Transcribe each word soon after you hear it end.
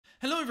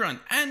Hello everyone,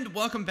 and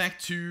welcome back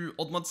to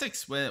Allthemod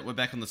 6, where we're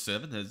back on the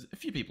server. There's a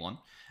few people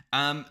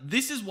on.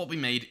 This is what we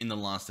made in the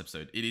last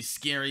episode. It is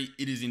scary,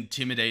 it is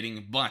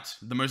intimidating, but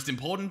the most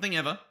important thing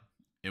ever,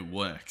 it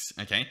works,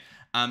 okay?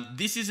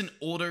 This is an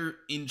auto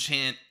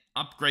enchant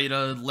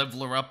upgrader,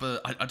 leveler upper,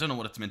 I don't know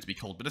what it's meant to be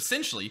called, but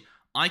essentially,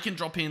 I can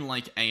drop in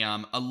like a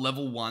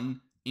level 1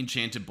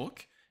 enchanted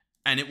book,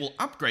 and it will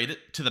upgrade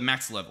it to the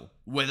max level,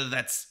 whether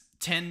that's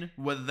 10,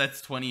 whether that's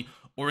 20,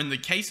 or in the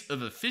case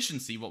of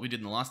efficiency, what we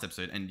did in the last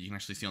episode, and you can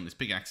actually see on this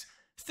pickaxe,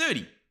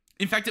 30.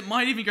 In fact, it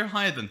might even go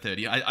higher than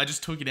 30. I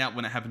just took it out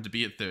when it happened to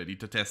be at 30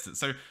 to test it.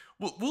 So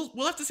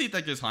we'll have to see if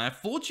that goes higher.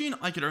 Fortune,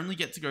 I could only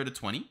get to go to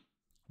 20.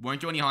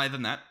 Won't go any higher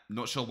than that.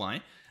 Not sure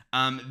why.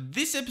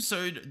 This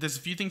episode, there's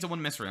a few things I want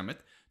to mess around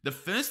with. The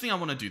first thing I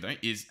want to do, though,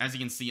 is, as you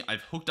can see,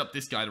 I've hooked up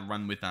this guy to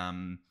run with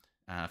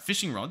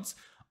fishing rods.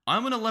 I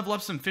want to level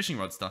up some fishing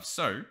rod stuff,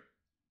 so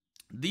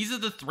these are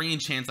the 3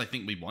 enchants I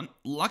think we want.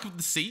 Luck of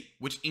the Sea,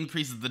 which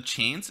increases the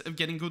chance of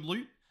getting good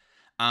loot.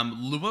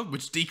 Lure,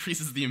 which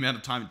decreases the amount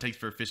of time it takes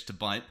for a fish to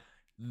bite.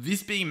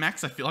 This being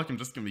max, I feel like I'm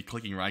just going to be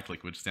clicking right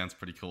click, which sounds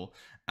pretty cool.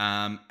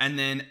 And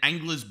then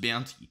Angler's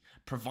Bounty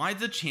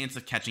provides a chance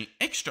of catching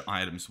extra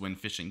items when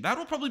fishing.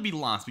 That'll probably be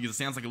last because it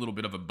sounds like a little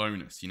bit of a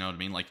bonus, you know what I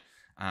mean? Like,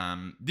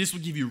 this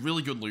will give you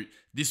really good loot.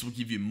 This will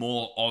give you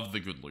more of the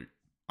good loot.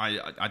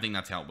 I think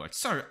that's how it works.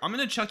 So, I'm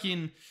going to chuck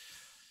in...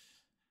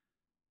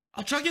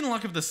 I'll chuck in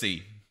Luck of the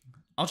Sea.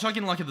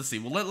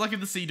 We'll let Luck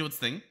of the Sea do its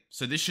thing.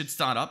 So this should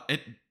start up.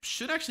 It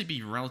should actually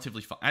be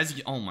relatively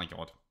fast. Oh my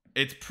god.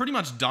 It's pretty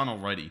much done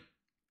already.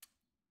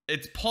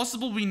 It's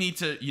possible we need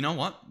to... You know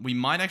what? We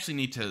might actually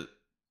need to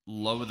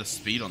lower the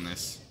speed on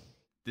this.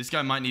 This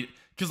guy might need...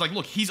 Because, like,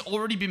 look, he's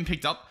already been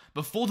picked up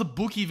before the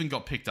book even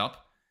got picked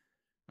up.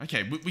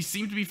 Okay, we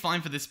seem to be fine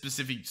for this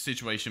specific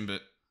situation,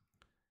 but...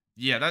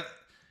 Yeah, that...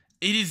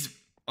 It is...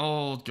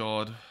 Oh,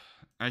 god.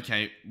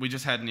 Okay, we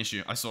just had an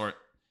issue. I saw it.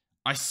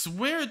 I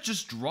swear it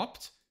just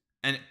dropped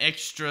an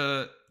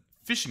extra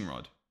fishing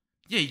rod.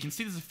 Yeah, you can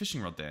see there's a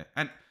fishing rod there.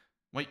 And,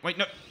 wait,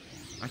 no.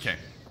 Okay.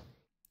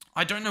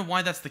 I don't know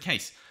why that's the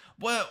case.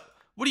 Well,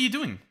 what are you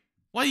doing?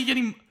 Why are you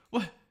getting...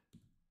 What?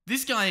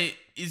 This guy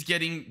is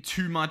getting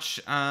too much,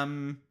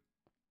 Oh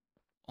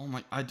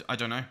my... I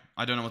don't know.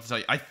 I don't know what to tell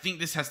you. I think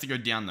this has to go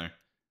down, though.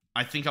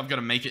 I think I've got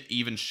to make it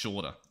even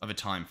shorter of a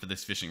time for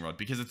this fishing rod.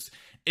 Because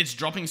it's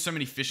dropping so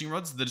many fishing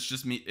rods that it's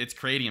just me... It's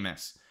creating a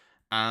mess.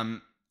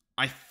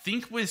 I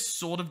think we're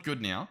sort of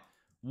good now.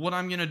 What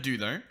I'm going to do,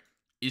 though,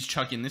 is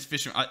chuck in this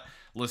fishing...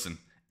 Listen,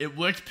 it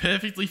worked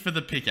perfectly for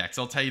the pickaxe,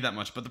 I'll tell you that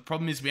much. But the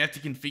problem is we have to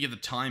configure the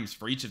times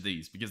for each of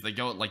these because they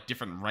go at, like,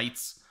 different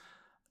rates.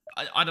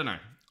 I don't know.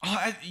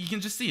 Oh, you can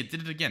just see it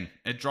did it again.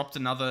 It dropped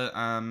another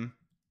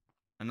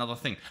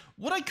thing.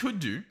 What I could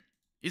do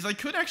is I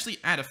could actually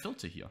add a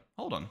filter here.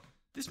 Hold on.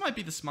 This might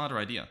be the smarter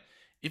idea.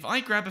 If I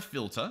grab a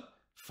filter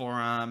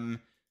for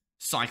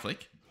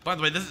cyclic... By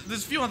the way,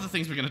 there's a few other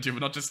things we're going to do. We're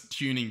not just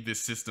tuning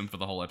this system for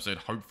the whole episode,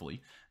 hopefully.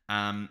 But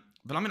I'm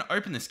going to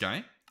open this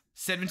guy,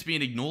 set him to be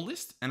an ignore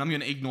list, and I'm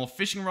going to ignore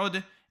fishing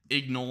rod,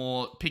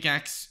 ignore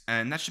pickaxe,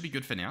 and that should be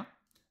good for now.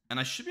 And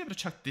I should be able to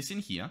chuck this in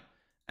here.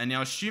 And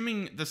now,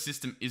 assuming the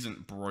system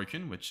isn't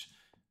broken, which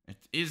it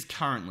is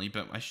currently,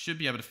 but I should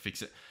be able to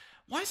fix it.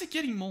 Why is it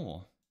getting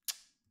more?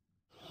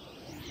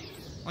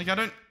 Like, I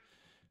don't...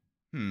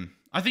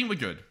 I think we're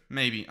good.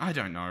 Maybe. I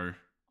don't know.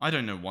 I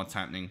don't know what's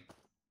happening.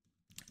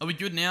 Are we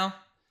good now?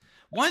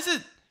 Why is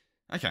it...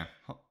 Okay.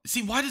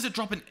 See, why does it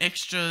drop an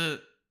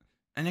extra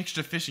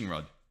fishing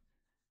rod?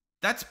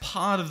 That's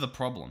part of the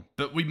problem.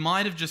 But we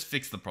might have just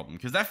fixed the problem.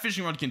 Because that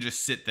fishing rod can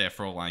just sit there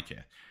for all I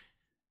care.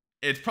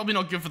 It's probably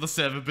not good for the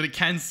server, but it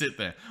can sit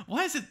there.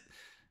 Why is it...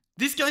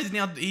 This guy's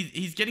now...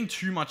 He's getting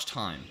too much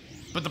time.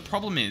 But the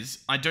problem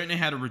is, I don't know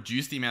how to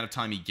reduce the amount of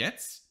time he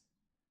gets.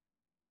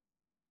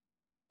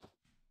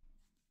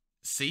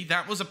 See,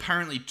 that was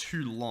apparently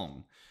too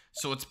long.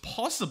 So it's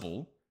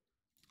possible...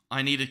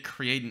 I need to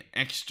create an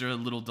extra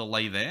little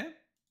delay there.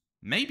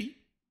 Maybe.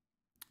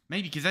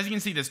 Maybe, because as you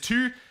can see, there's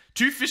two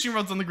fishing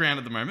rods on the ground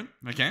at the moment.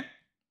 Okay.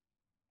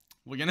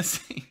 We're going to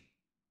see.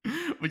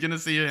 We're going to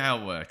see how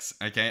it works.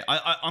 Okay.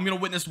 I'm going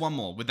to witness one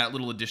more with that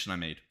little addition I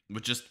made.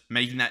 With just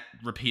making that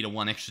repeater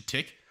 1 extra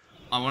tick.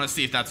 I want to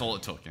see if that's all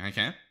it took.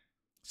 Okay.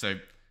 So,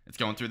 it's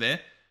going through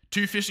there.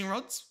 2 fishing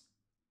rods.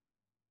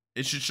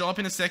 It should show up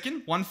in a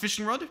second. 1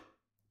 fishing rod.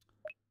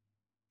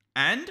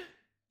 And...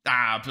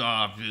 Don't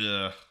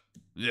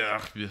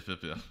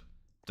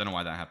know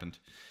why that happened.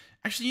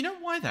 Actually, you know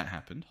why that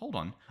happened? Hold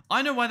on.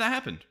 I know why that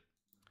happened.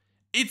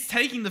 It's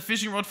taking the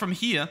fishing rod from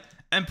here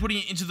and putting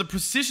it into the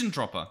precision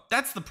dropper.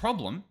 That's the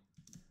problem.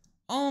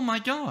 Oh my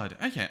god.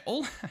 Okay,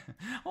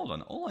 hold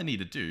on. All I need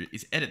to do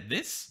is edit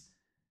this.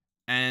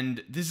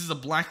 And this is a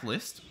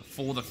blacklist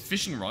for the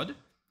fishing rod.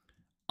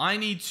 I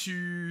need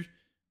to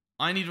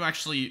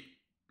actually...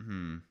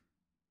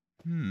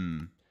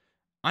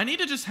 I need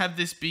to just have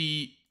this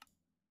be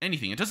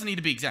anything. It doesn't need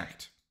to be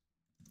exact.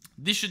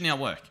 This should now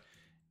work.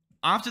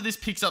 After this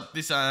picks up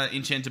this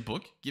enchanted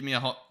book, give me a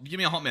hot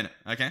minute,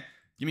 okay?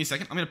 Give me a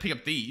second. I'm going to pick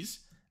up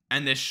these,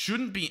 and there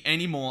shouldn't be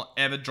any more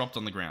ever dropped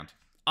on the ground.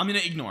 I'm gonna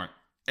ignore it.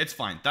 It's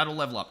fine. That'll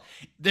level up.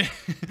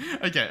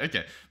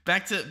 Okay.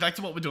 Back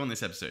to what we're doing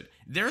this episode.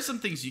 There are some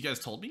things you guys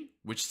told me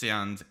which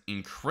sound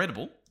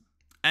incredible,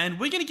 and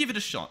we're gonna give it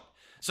a shot.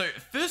 So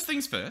first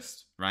things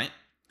first, right?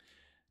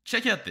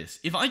 Check out this.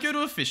 If I go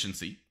to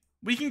efficiency,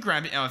 we can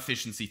grab our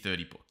efficiency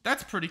 30 book.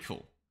 That's pretty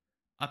cool.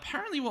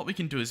 Apparently what we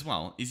can do as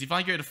well is if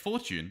I go to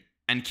fortune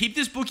and keep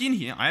this book in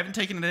here, I haven't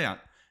taken it out,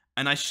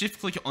 and I shift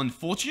click on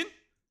fortune,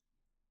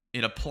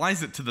 it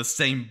applies it to the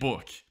same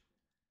book.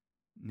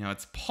 Now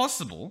it's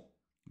possible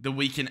that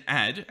we can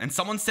add, and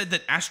someone said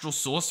that Astral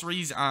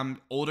Sorcery's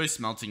auto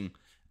smelting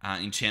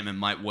enchantment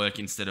might work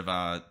instead of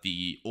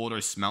the auto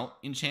smelt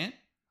enchant.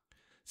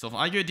 So if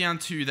I go down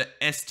to the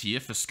S tier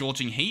for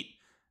Scorching Heat,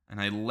 and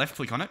I left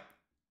click on it,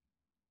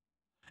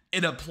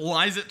 it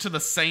applies it to the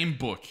same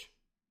book.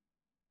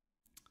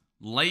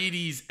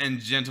 Ladies and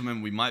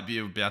gentlemen, we might be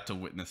about to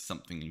witness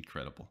something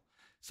incredible.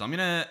 So I'm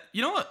gonna,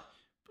 you know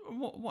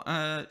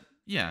what?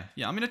 Yeah,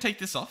 I'm gonna take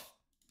this off.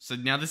 So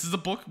now this is a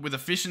book with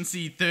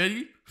efficiency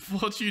 30,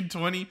 fortune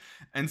 20,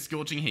 and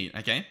Scorching Heat,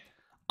 okay?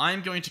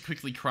 I'm going to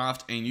quickly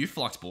craft a new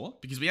flux bore,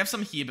 because we have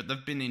some here, but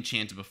they've been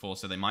enchanted before,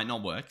 so they might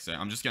not work. So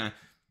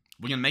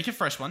we're gonna make a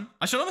fresh one.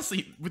 I should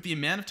honestly, with the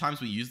amount of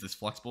times we use this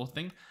flux bore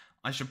thing,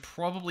 I should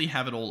probably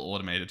have it all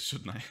automated,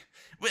 shouldn't I?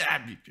 Well,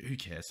 who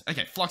cares?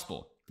 Okay, flux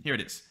bore, here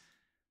it is.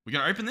 We're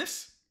gonna open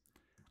this.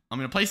 I'm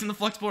gonna place in the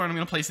flux bore, and I'm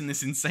gonna place in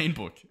this insane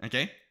book,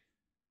 okay?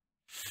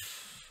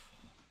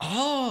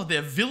 Oh,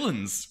 they're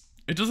villains.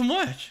 It doesn't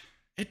work.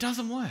 It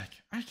doesn't work.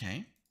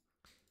 Okay.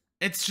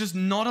 It's just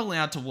not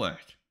allowed to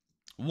work.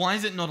 Why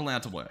is it not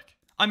allowed to work?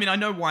 I mean, I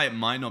know why it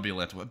might not be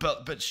allowed to work,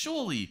 but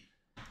surely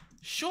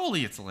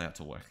it's allowed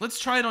to work. Let's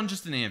try it on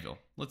just an anvil.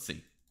 Let's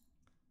see.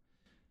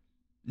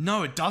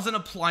 No, it doesn't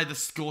apply the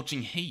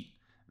Scorching Heat.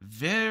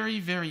 Very,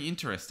 very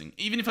interesting.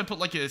 Even if I put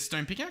like a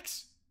stone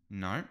pickaxe?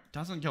 No,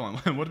 doesn't go on.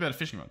 What about a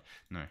fishing rod?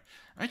 No.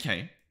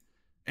 Okay.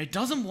 It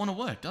doesn't want to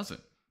work, does it?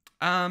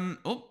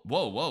 Oh,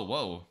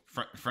 whoa.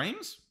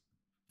 Frames?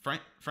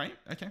 Frame?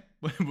 Okay.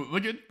 We're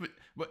good.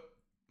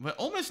 We're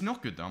almost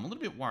not good, though. I'm a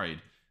little bit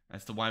worried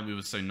as to why we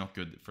were so not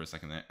good for a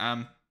second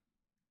there.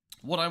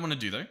 What I want to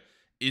do, though,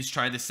 is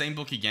try the same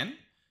book again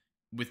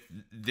with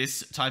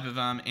this type of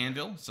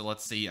anvil. So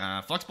let's see.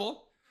 Flux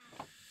ball?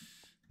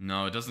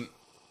 No, it doesn't.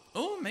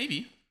 Oh,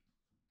 maybe.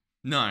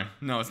 No,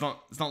 it's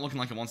not looking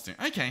like it wants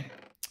to. Okay.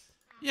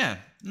 Yeah,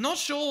 not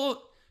sure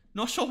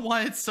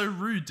why it's so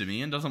rude to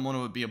me and doesn't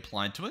want to be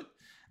applied to it.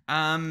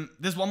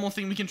 There's one more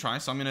thing we can try,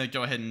 so I'm going to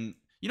go ahead and...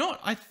 You know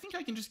what? I think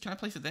I can I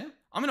place it there?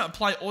 I'm going to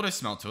apply auto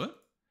smelt to it.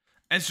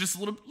 It's just a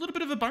little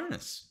bit of a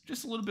bonus.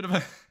 Just a little bit of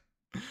a...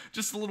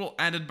 just a little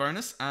added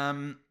bonus.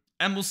 And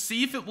we'll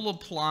see if it will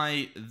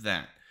apply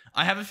that.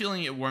 I have a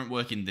feeling it won't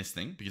work in this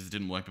thing because it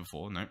didn't work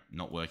before. No,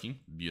 not working.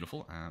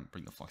 Beautiful.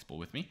 Bring the flux ball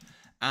with me.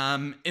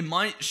 It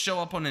might show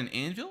up on an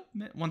anvil.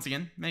 Once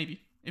again,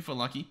 maybe, if we're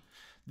lucky.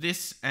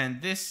 This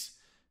and this.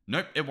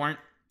 Nope, it won't.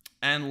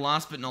 And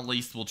last but not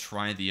least, we'll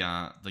try the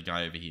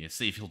guy over here.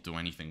 See if he'll do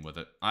anything with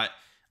it.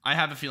 I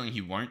have a feeling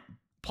he won't.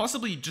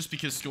 Possibly just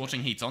because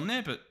Scorching Heat's on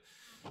there, but...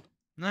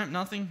 No,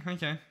 nothing.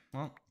 Okay,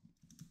 well...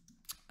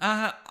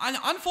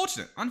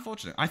 Unfortunate.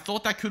 I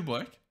thought that could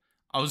work.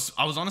 I was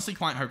honestly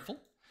quite hopeful.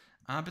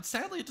 But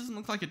sadly, it doesn't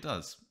look like it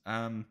does.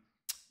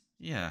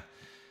 Yeah.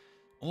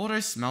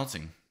 Auto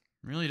smelting.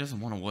 Really doesn't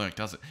want to work,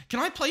 does it? Can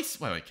I place...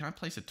 Wait, can I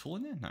place a tool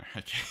in there? No,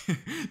 okay.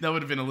 That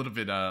would have been a little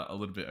bit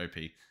OP.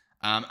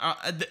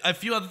 A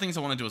few other things I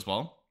want to do as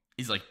well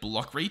is like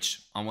block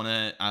reach. I want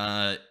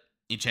to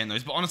enchant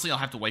those, but honestly, I'll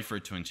have to wait for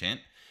it to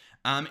enchant.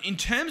 In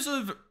terms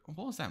of...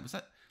 What was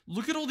that?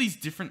 Look at all these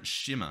different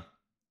shimmer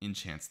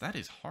enchants. That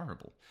is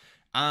horrible.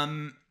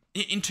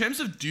 In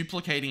terms of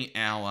duplicating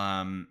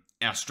our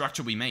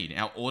structure we made,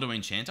 our auto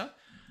enchanter,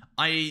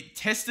 I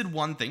tested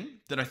one thing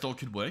that I thought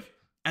could work,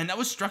 and that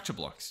was structure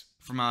blocks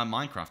from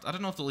Minecraft. I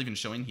don't know if they'll even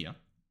show in here.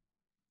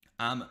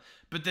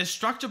 But there's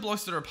structure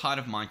blocks that are a part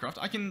of Minecraft.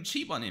 I can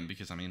cheat one in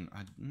because, I mean,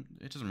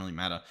 it doesn't really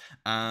matter.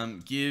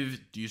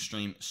 Give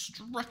DewStream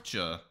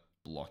structure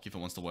block if it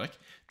wants to work.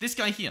 This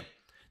guy here.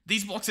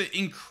 These blocks are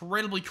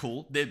incredibly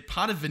cool. They're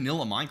part of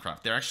vanilla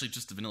Minecraft. They're actually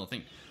just a vanilla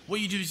thing.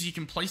 What you do is you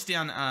can place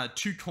down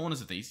 2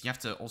 corners of these. You have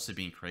to also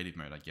be in creative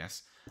mode, I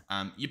guess.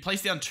 You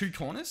place down 2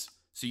 corners.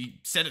 So you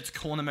set it to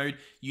corner mode.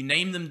 You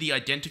name them the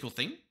identical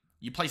thing.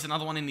 You place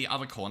another one in the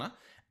other corner.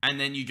 And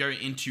then you go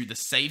into the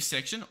save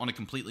section on a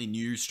completely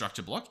new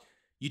structure block.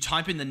 You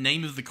type in the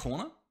name of the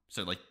corner.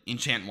 So like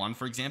enchant 1,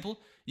 for example.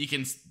 You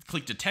can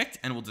click detect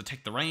and it will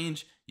detect the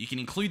range. You can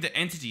include the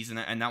entities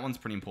and that one's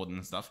pretty important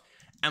and stuff.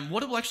 And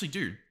what it will actually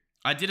do,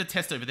 I did a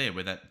test over there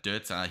where that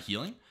dirt's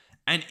healing.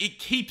 And it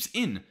keeps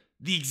in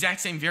the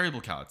exact same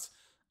variable cards.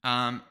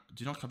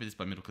 Do not copy this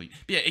by middle click.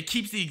 But yeah, it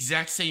keeps the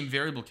exact same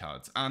variable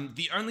cards.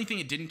 The only thing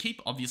it didn't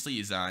keep, obviously,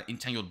 is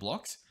entangled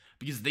blocks.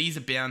 Because these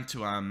are bound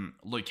to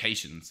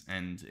locations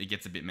and it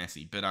gets a bit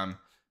messy. But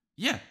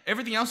yeah,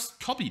 everything else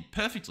copied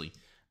perfectly.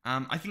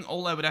 I think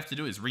all I would have to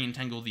do is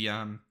re-entangle the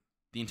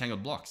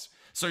entangled blocks.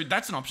 So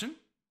that's an option.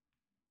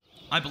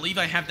 I believe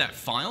I have that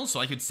file, so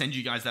I could send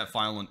you guys that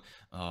file and...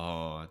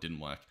 Oh, it didn't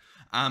work.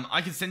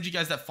 I could send you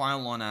guys that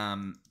file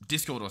on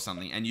Discord or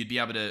something, and you'd be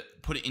able to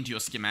put it into your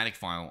schematic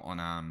file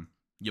on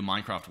your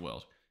Minecraft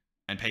world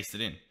and paste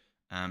it in.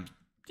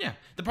 Yeah,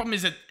 the problem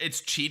is that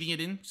it's cheating it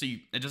in, so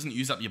it doesn't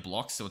use up your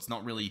blocks, so it's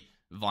not really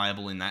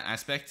viable in that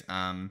aspect.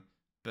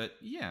 But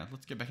yeah,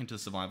 let's get back into the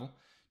survival.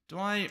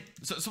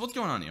 So what's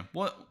going on here?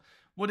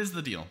 What is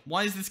the deal?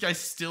 Why is this guy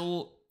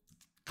still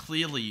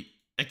clearly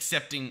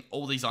accepting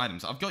all these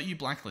items? I've got you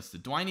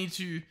blacklisted. Do I need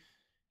to...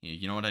 Yeah,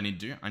 you know what I need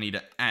to do? I need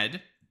to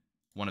add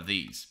one of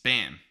these.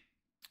 Bam.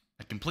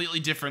 A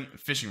completely different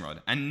fishing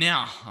rod. And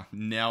now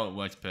it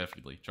works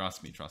perfectly.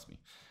 Trust me.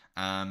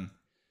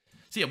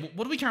 So yeah,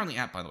 what are we currently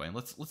at, by the way?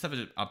 Let's have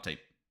an update.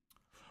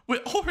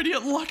 We're already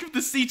at luck of the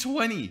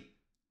C20.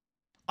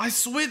 I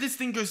swear this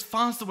thing goes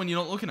faster when you're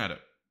not looking at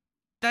it.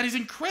 That is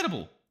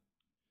incredible.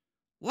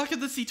 Luck of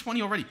the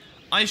C20 already.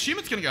 I assume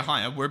it's going to go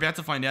higher. We're about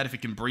to find out if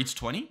it can breach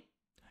 20.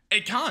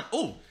 It can't.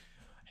 Oh,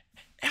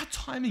 our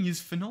timing is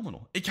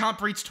phenomenal. It can't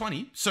breach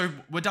 20, so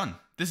we're done.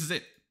 This is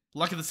it.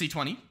 Luck of the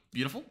C20.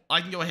 Beautiful.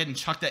 I can go ahead and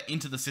chuck that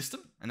into the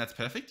system, and that's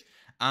perfect.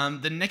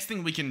 The next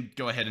thing we can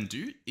go ahead and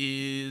do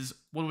is...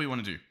 What do we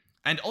want to do?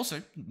 And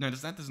also,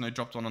 notice that there's no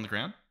dropped one on the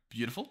ground.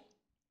 Beautiful.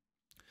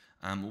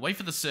 We'll wait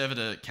for the server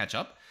to catch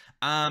up.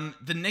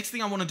 The next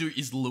thing I want to do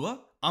is lure.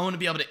 I want to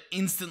be able to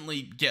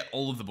instantly get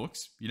all of the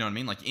books. You know what I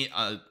mean? Like,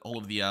 all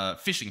of the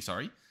fishing,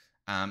 sorry.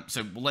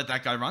 So we'll let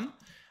that guy run.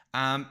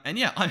 And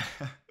yeah,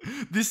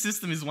 this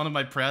system is one of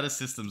my proudest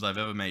systems I've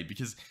ever made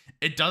because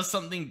it does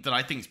something that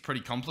I think is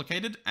pretty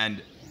complicated,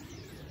 and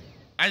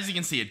as you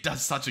can see, it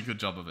does such a good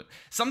job of it.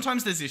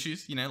 Sometimes there's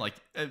issues, you know, like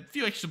a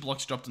few extra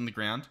blocks dropped on the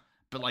ground,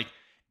 but like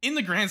in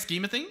the grand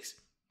scheme of things,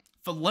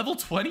 for level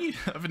 20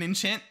 of an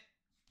enchant,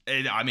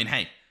 I mean,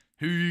 hey,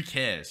 who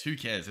cares? Who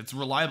cares? It's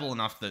reliable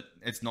enough that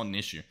it's not an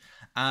issue.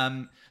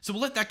 So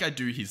we'll let that guy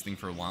do his thing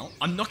for a while.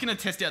 I'm not going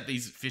to test out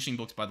these fishing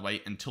books, by the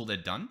way, until they're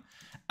done.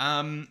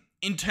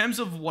 In terms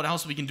of what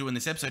else we can do in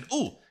this episode,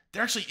 oh,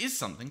 there actually is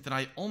something that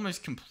I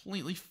almost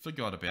completely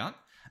forgot about.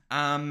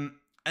 And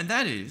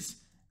that is,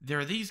 there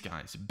are these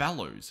guys,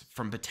 Bellows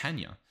from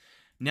Britannia.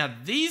 Now,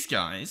 these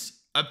guys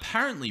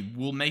apparently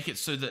will make it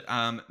so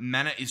that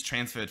mana is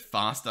transferred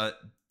faster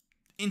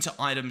into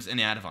items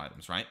and out of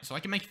items, right? So I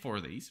can make 4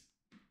 of these.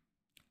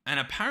 And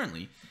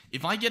apparently,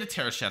 if I get a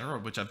Terra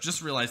Shatterer, which I've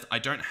just realized I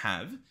don't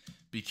have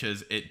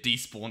because it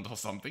despawned or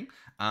something,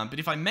 but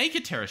if I make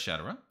a Terra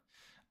Shatterer,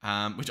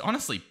 which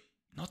honestly,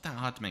 not that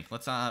hard to make.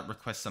 Let's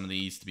request some of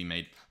these to be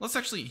made. Let's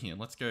actually, here,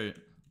 let's go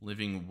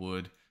living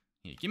wood.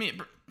 Here,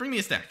 bring me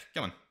a stack.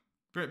 Come on.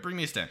 Bring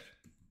me a stack.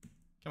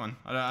 Come on.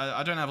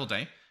 I don't have all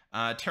day.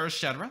 Terra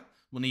Shatterer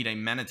will need a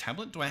mana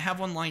tablet. Do I have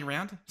one lying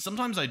around?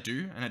 Sometimes I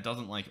do, and it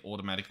doesn't like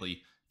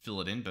automatically fill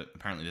it in, but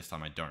apparently this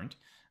time I don't.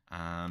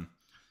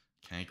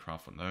 Okay,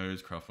 craft one of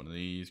those, craft one of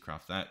these,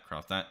 craft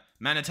that.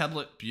 Mana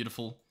tablet,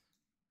 beautiful.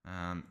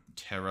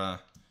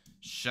 Terra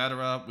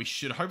Shatterer. We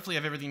should hopefully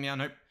have everything now.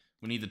 Nope.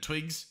 We need the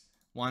twigs.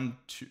 1,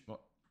 2,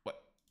 what?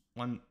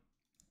 1,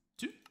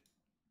 2?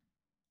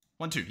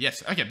 1, 2.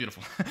 Yes. Okay,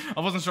 beautiful.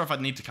 I wasn't sure if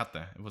I'd need to cut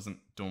there. It wasn't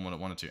doing what it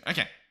wanted to.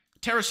 Okay.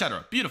 Terra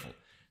Shatterer. Beautiful.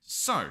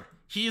 So,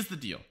 here's the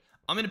deal.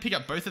 I'm going to pick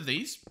up both of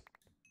these.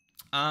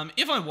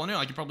 If I want to,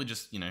 I could probably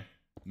just, you know,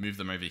 move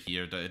them over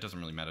here. It doesn't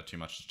really matter too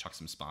much. Just chuck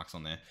some sparks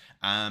on there.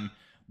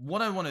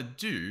 What I want to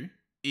do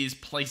is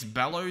place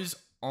Bellows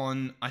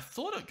on... I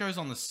thought it goes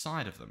on the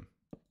side of them.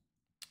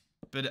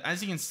 But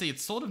as you can see,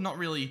 it's sort of not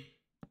really...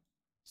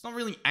 It's not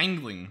really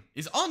angling.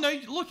 Oh no,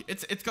 look,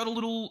 it's got a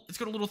little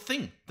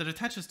thing that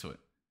attaches to it.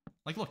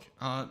 Like, look,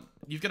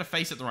 you've got to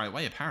face it the right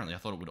way, apparently. I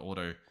thought it would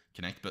auto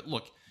connect, but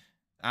look.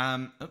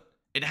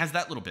 It has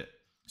that little bit.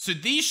 So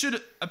these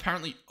should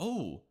apparently...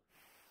 Oh,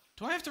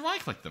 do I have to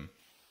right-click them?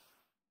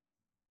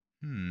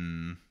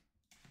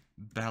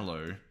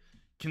 Bellow.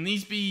 Can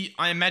these be...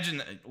 I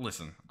imagine...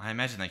 Listen, I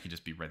imagine they could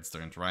just be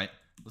redstones, right?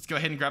 Let's go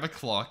ahead and grab a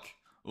clock.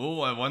 Oh,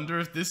 I wonder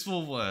if this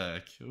will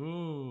work.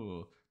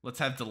 Ooh. Let's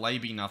have delay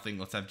be nothing.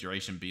 Let's have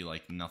duration be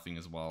like nothing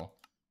as well.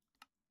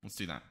 Let's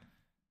do that.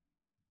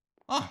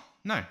 Oh,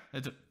 no.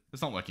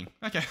 It's not working.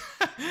 Okay.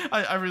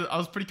 I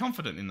was pretty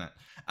confident in that.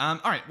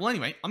 Alright, well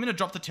anyway, I'm going to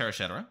drop the Terra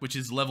Shatterer, which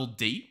is level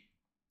D.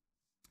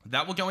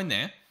 That will go in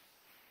there.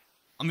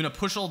 I'm going to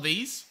push all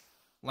these,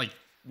 like,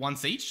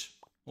 once each,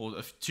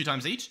 or 2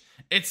 times each.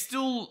 It's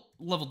still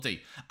level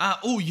D.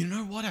 Oh, you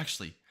know what,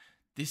 actually?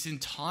 This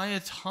entire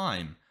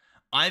time,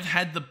 I've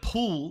had the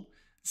pool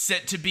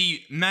set to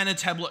be mana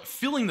tablet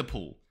filling the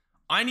pool.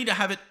 I need to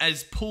have it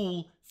as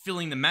pool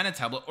filling the mana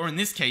tablet, or in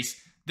this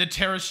case, the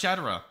Terra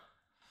Shatterer.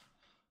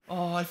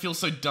 Oh, I feel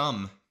so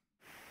dumb.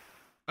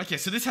 Okay,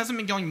 so this hasn't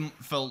been going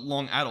for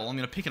long at all. I'm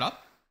going to pick it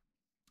up.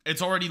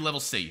 It's already level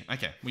C.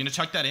 Okay, we're going to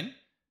chuck that in.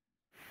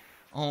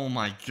 Oh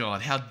my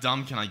god, how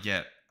dumb can I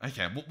get?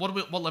 Okay, what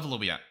level are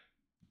we at?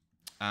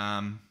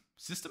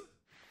 System?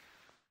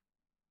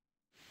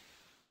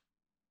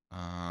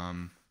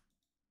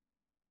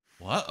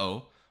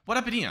 What? What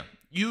happened here?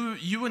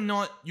 You were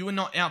not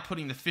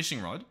outputting the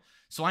fishing rod,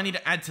 so I need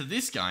to add to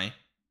this guy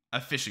a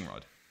fishing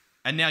rod.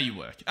 And now you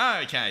work.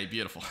 Okay,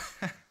 beautiful.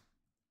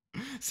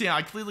 So yeah,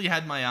 I clearly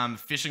had my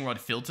fishing rod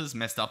filters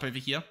messed up over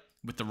here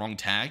with the wrong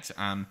tags.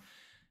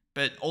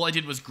 But all I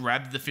did was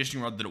grab the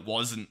fishing rod that it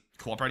wasn't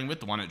cooperating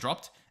with, the one it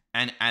dropped,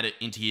 and add it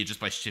into here just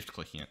by shift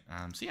clicking it.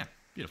 So yeah,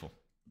 beautiful.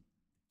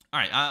 All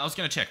right, I was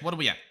gonna check. What are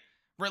we at?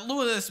 We're at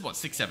Lewis, what,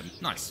 6, 7.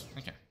 Nice.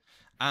 Okay.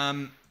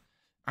 All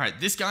right,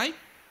 this guy.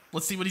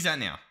 Let's see what he's at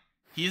now.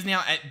 He is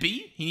now at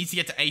B. He needs to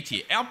get to A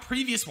tier. Our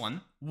previous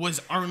one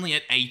was only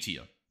at A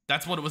tier.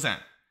 That's what it was at.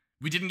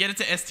 We didn't get it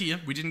to S tier.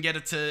 We didn't get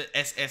it to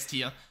SS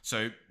tier.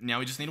 So now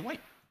we just need to wait.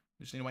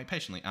 We just need to wait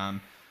patiently.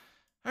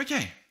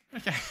 Okay.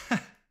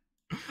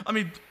 I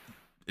mean,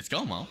 it's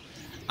going well.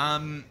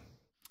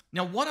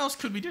 Now what else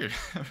could we do?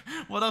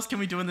 What else can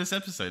we do in this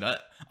episode?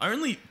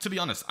 To be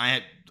honest,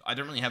 I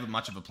don't really have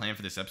much of a plan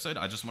for this episode.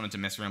 I just wanted to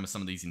mess around with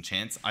some of these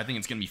enchants. I think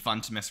it's going to be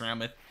fun to mess around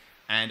with.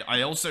 And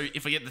I also,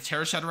 if I get the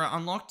Terra Shatterer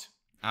unlocked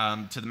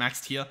to the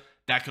max tier,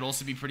 that could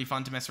also be pretty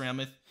fun to mess around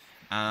with.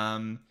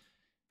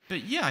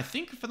 But yeah, I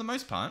think for the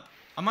most part,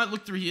 I might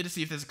look through here to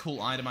see if there's a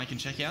cool item I can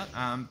check out.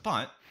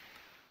 But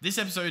this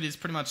episode is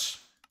pretty much,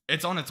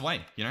 it's on its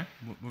way, you know?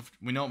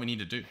 We know what we need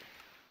to do.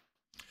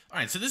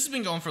 Alright, so this has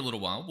been going for a little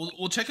while.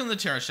 We'll check on the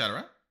Terra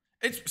Shatterer.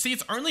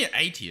 It's only at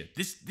A tier.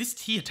 This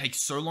tier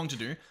takes so long to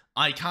do,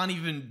 I can't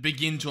even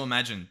begin to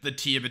imagine the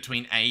tier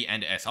between A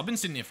and S. I've been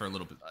sitting here for a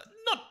little bit.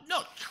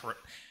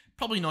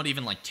 Probably not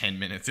even like 10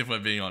 minutes if we're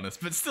being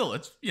honest. But still,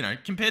 it's, you know,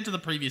 compared to the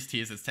previous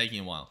tiers, it's taking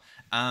a while.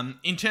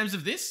 In terms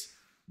of this,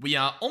 we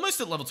are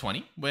almost at level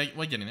 20. We're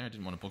getting there. I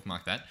didn't want to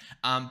bookmark that.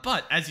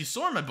 But as you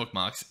saw in my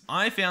bookmarks,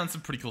 I found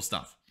some pretty cool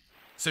stuff.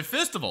 So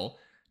first of all,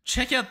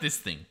 check out this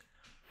thing.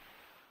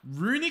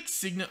 Runic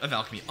Signet of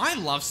Alchemy. I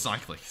love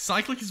Cyclic.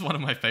 Cyclic is one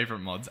of my favorite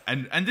mods.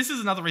 And this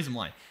is another reason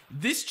why.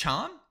 This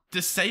charm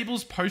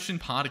disables potion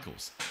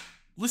particles.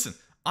 Listen,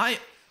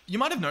 you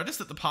might have noticed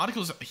that the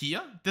particles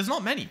here, there's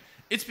not many.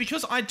 It's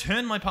because I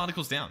turned my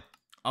particles down.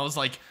 I was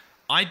like,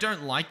 I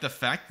don't like the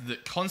fact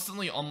that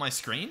constantly on my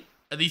screen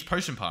are these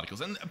potion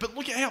particles. But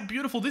look at how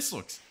beautiful this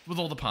looks with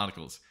all the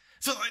particles.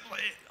 So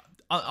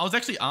I was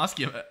actually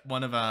asking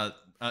one of a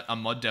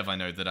mod dev I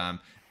know that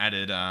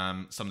added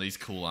some of these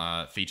cool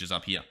features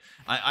up here.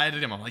 I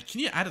added him. I'm like, can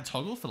you add a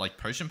toggle for like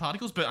potion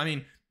particles? But I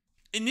mean,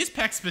 in this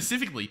pack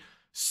specifically,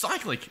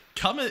 Cyclic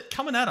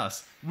coming at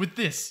us with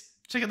this.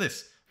 Check out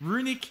this.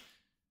 Runic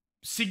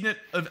Signet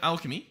of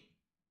Alchemy.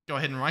 Go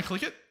ahead and right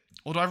click it.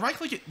 Or do I right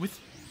click it with...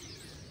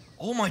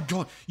 Oh my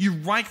god. You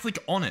right click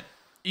on it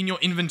in your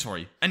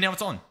inventory. And now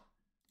it's on.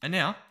 And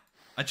now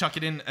I chuck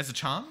it in as a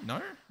charm.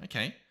 No?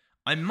 Okay.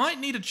 I might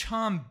need a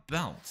charm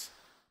belt.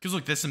 Because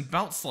look, there's some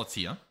belt slots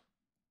here.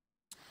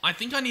 I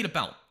think I need a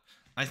belt.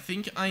 I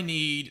think I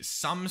need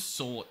some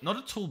sort... Not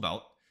a tool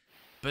belt,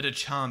 but a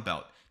charm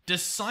belt.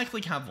 Does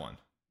Cyclic have one?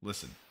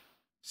 Listen.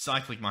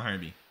 Cyclic, my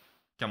homie.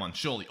 Come on,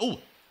 surely. Oh,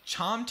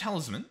 Charm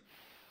Talisman.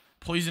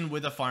 Poison,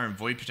 Wither, Fire, and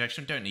Void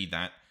Protection. Don't need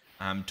that.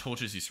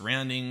 Tortures your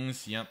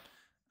surroundings. Yep.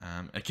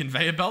 A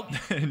conveyor belt.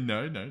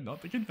 No,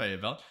 not the conveyor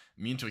belt.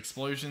 Immune to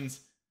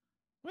explosions.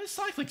 Where's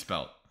Cyclic's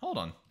belt? Hold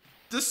on.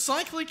 Does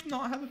Cyclic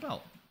not have a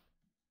belt?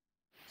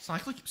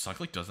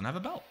 Cyclic doesn't have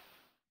a belt.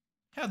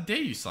 How dare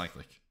you,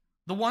 Cyclic?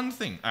 The one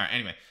thing. All right,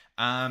 anyway.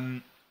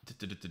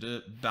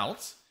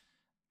 Belt.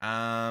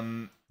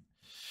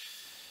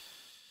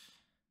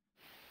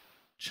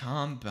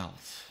 Charm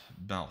belt.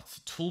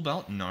 Tool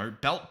belt? No.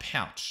 Belt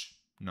pouch.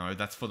 No,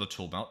 that's for the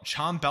tool belt.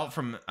 Charm belt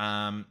from,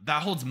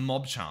 that holds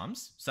mob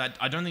charms. So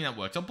I don't think that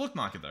works. I'll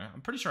bookmark it though.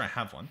 I'm pretty sure I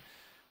have one.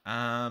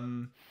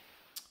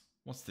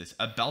 What's this?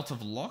 A belt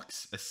of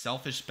locks? A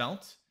selfish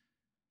belt?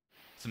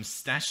 Some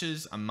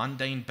stashes? A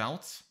mundane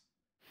belt?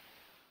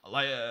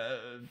 Like,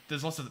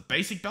 there's lots of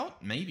basic belt?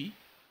 Maybe.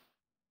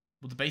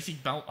 Will the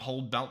basic belt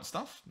hold belt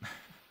stuff?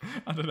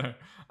 I don't know.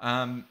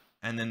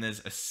 And then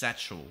there's a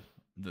satchel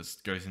that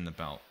goes in the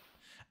belt.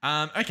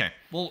 Okay.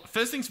 Well,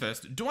 first things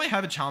first. Do I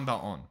have a charm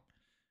belt on?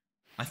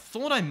 I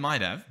thought I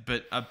might have,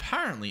 but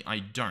apparently I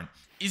don't.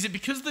 Is it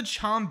because the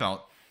charm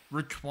belt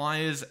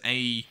requires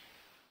a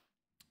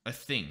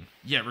thing?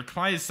 Yeah, it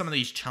requires some of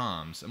these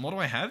charms. And what do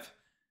I have?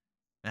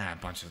 A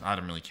bunch of... I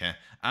don't really care.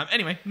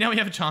 Anyway, now we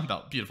have a charm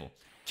belt. Beautiful.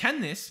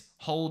 Can this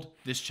hold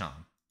this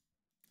charm?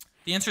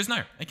 The answer is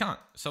no, it can't.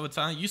 So it's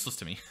useless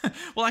to me.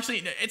 Well,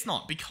 actually, it's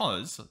not,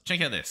 because...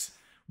 Check out this.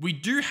 We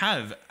do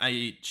have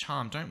a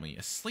charm, don't we?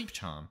 A sleep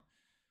charm.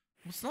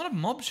 Well, it's not a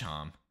mob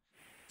charm.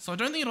 So I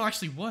don't think it'll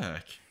actually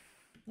work.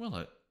 Will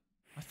it?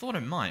 I thought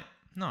it might.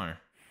 No.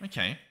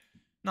 Okay.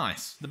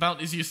 Nice. The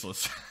belt is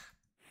useless.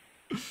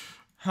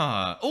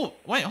 Oh,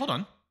 wait, hold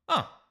on.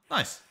 Oh,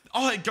 nice.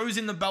 Oh, it goes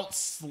in the belt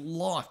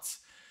slot.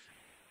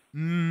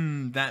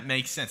 That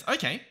makes sense.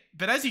 Okay,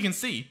 but as you can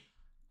see,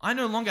 I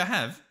no longer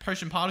have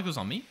potion particles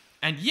on me,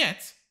 and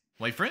yet,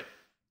 wait for it.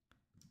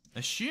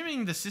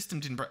 Assuming the system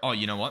didn't break... Oh,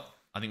 you know what?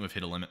 I think we've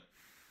hit a limit.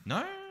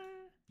 No?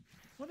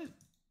 What is...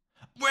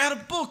 We're out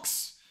of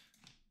books!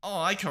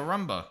 Oh, ay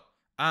caramba.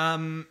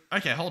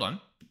 Okay, hold on.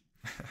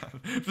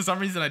 For some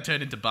reason, I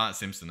turned into Bart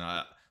Simpson.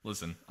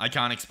 Listen, I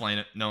can't explain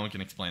it. No one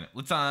can explain it.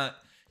 Let's,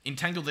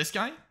 entangle this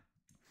guy.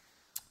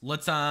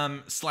 Let's,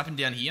 slap him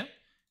down here.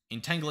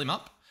 Entangle him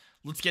up.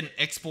 Let's get an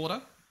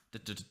exporter.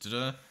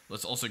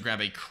 Let's also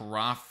grab a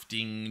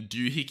crafting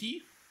doohickey.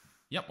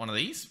 Yep, one of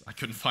these. I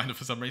couldn't find it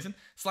for some reason.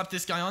 Slap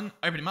this guy on,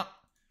 open him up.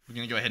 We're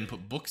going to go ahead and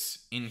put books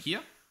in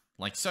here,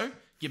 like so.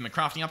 Give him a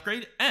crafting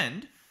upgrade,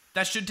 and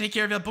that should take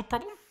care of our book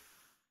problem.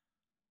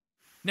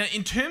 Now,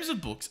 in terms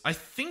of books, I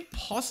think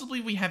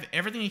possibly we have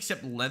everything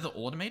except leather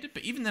automated,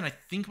 but even then, I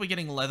think we're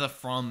getting leather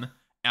from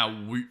our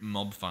Woot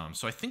mob farm.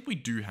 So I think we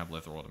do have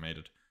leather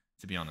automated,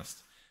 to be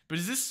honest. But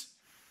is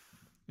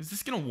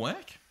this going to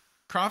work?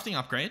 Crafting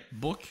upgrade,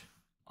 book,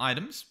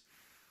 items.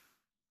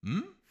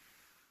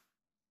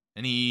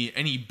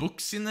 Any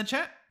books in the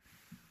chat?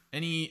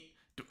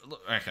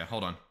 Okay,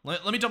 hold on.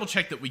 Let me double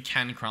check that we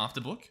can craft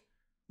a book.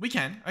 We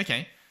can,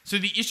 okay. So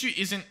the issue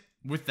isn't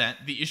with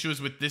that. The issue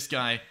is with this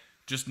guy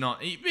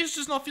he's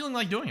just not feeling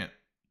like doing it.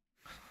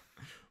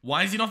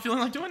 Why is he not feeling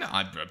like doing it?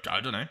 I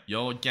don't know.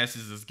 Your guess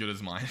is as good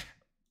as mine.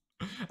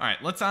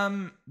 Alright, let's,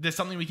 there's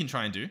something we can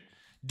try and do.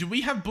 Do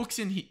we have books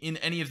in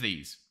any of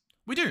these?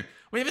 We do.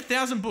 We have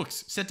 1,000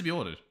 books set to be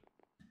ordered.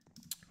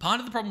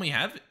 Part of the problem we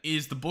have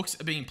is the books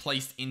are being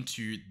placed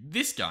into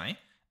this guy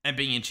and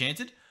being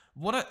enchanted.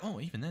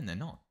 Even then they're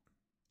not.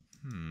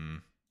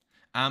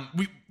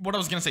 What I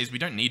was going to say is we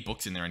don't need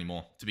books in there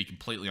anymore, to be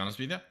completely honest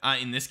with you.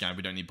 In this guy,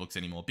 we don't need books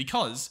anymore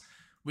because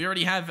we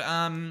already have,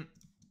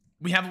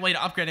 we have a way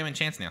to upgrade our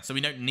enchants now. So we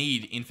don't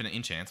need infinite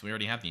enchants. We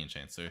already have the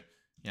enchants. So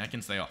yeah, I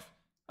can stay off.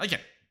 Okay.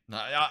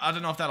 I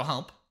don't know if that'll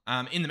help.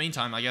 In the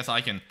meantime, I guess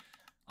I can,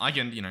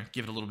 you know,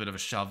 give it a little bit of a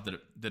shove that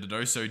it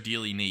oh so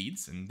dearly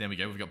needs. And there we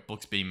go. We've got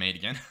books being made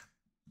again.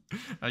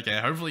 Okay.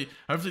 Hopefully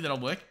that'll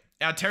work.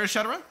 Our Terror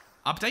Shudderer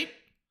update.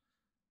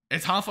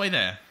 It's halfway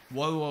there.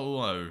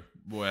 Whoa.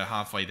 We're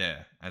halfway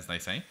there, as they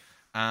say.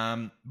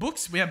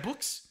 Books. We have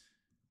books.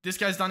 This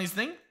guy's done his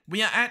thing.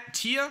 We are at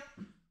tier.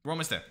 We're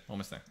almost there.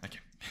 Okay.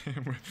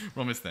 We're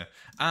almost there.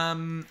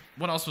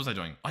 What else was I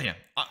doing? Oh, yeah.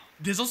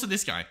 There's also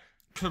this guy.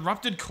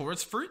 Corrupted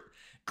Chorus Fruit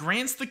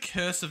grants the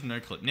curse of no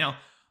clip. Now,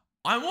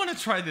 I want to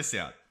try this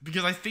out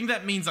because I think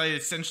that means I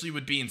essentially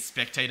would be in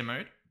spectator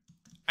mode.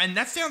 And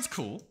that sounds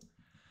cool.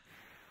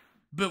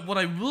 But what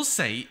I will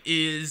say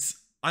is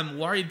I'm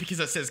worried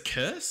because it says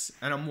curse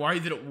and I'm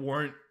worried that it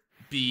won't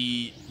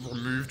be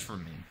removed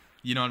from me.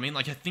 You know what I mean?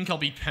 Like, I think I'll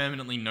be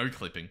permanently no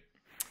clipping.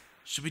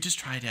 Should we just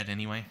try it out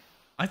anyway?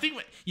 I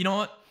think, you know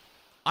what?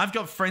 I've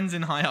got friends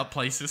in high up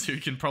places who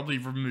can probably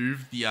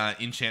remove the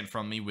enchant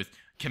from me with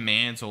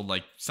commands or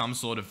like some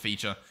sort of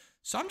feature.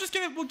 So I'm just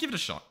we'll give it a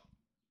shot.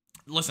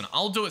 Listen,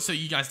 I'll do it so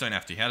you guys don't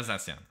have to. How does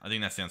that sound? I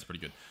think that sounds pretty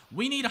good.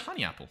 We need a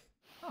honey apple.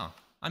 Oh,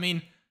 I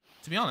mean,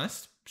 to be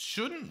honest,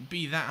 shouldn't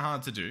be that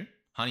hard to do.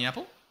 Honey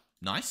apple,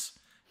 nice.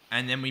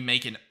 And then we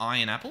make an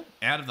iron apple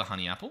out of the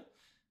honey apple.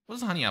 What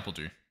does the honey apple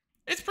do?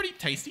 It's pretty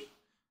tasty.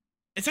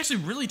 It's actually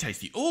really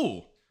tasty.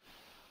 Oh,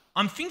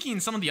 I'm thinking in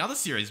some of the other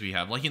series we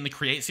have, like in the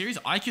Create series,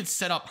 I could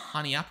set up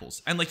honey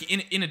apples. And like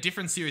in a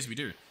different series we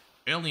do,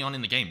 early on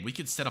in the game, we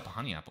could set up a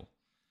honey apple.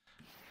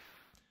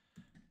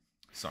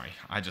 Sorry,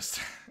 I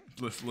just...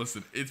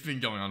 listen, it's been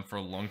going on for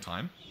a long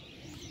time.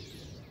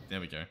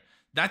 There we go.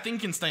 That thing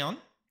can stay on.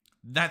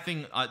 That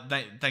thing,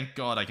 thank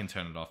God I can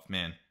turn it off,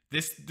 man.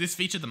 This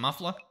feature, the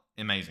muffler,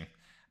 amazing.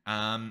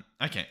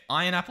 Okay,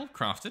 iron apple,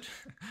 crafted.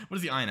 What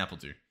does the iron apple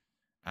do?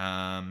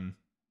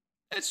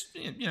 It's,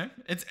 you know,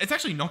 it's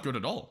actually not good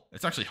at all.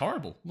 It's actually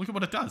horrible. Look at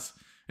what it does.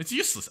 It's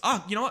useless.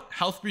 Oh, you know what?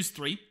 Health boost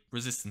 3,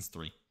 resistance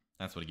 3.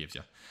 That's what it gives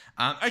you.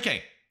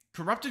 Okay,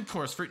 corrupted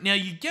chorus fruit. Now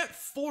you get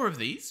 4 of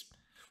these,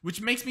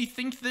 which makes me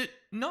think that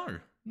no,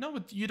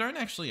 you don't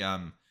actually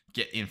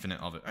get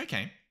infinite of it.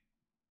 Okay.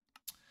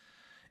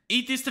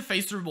 Eat this to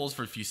phase through walls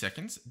for a few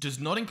seconds. Does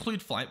not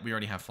include flight. We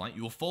already have flight.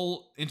 You will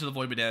fall into the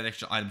void without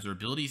extra items or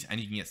abilities, and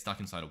you can get stuck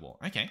inside a wall.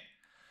 Okay.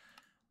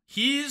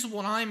 Here's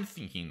what I'm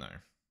thinking, though.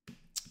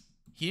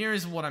 Here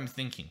is what I'm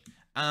thinking.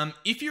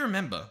 If you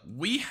remember,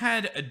 we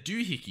had a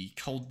doohickey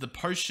called the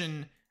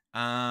potion...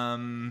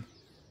 potion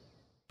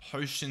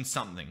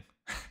something.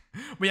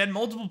 We had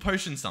multiple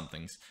potion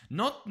somethings.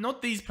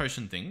 Not these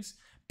potion things,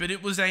 but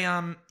it was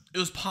a it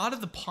was part of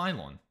the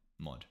pylon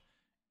mod.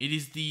 It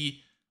is the...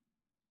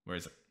 Where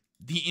is it?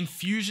 The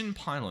infusion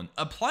pylon.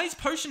 Applies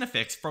potion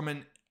effects from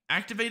an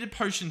activated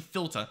potion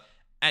filter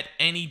at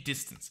any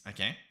distance.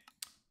 Okay.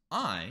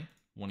 I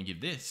want to give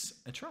this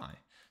a try.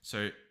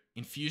 So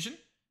infusion,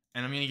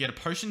 and I'm going to get a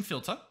potion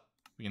filter.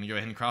 We're going to go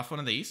ahead and craft one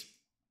of these.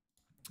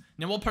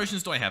 Now, what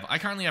potions do I have? I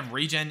currently have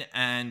regen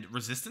and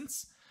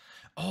resistance.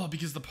 Oh,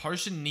 because the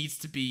potion needs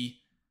to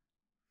be...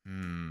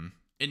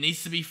 It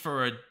needs to be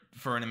for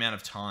an amount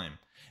of time.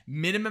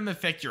 Minimum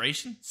effect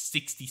duration,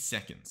 60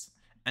 seconds.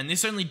 And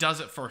this only does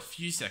it for a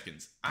few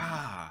seconds.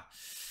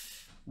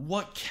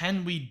 What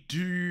can we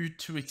do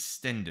to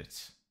extend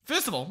it?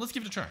 First of all, let's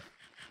give it a try.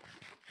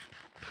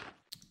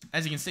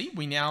 As you can see,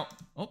 we now...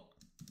 Oh,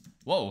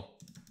 whoa.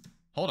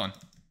 Hold on.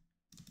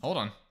 Hold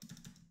on.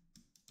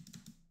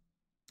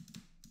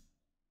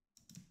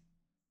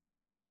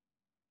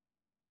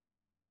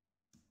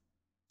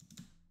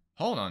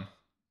 Hold on.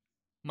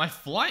 My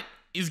flight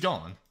is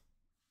gone.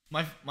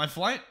 My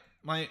flight...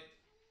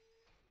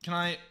 Can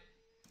I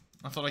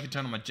thought I could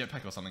turn on my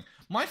jetpack or something.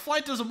 My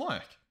flight doesn't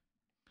work.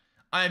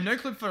 I have no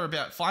clip for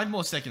about 5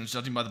 more seconds,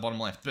 judging by the bottom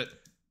left, but,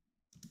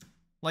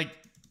 like,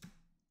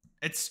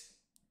 it's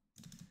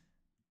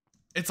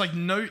like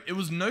it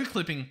was no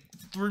clipping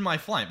through my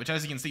flight, which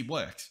as you can see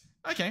works.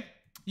 Okay,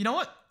 you know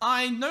what?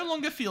 I no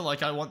longer feel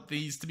like I want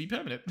these to be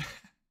permanent.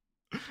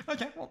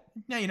 Okay, well,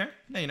 now you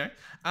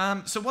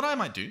know, so what I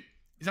might do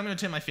is I'm going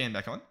to turn my fan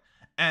back on,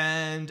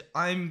 and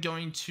I'm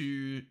going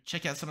to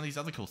check out some of these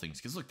other cool things,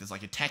 because look, there's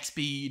like attack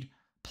speed,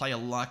 player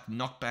luck,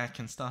 knockback,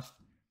 and stuff.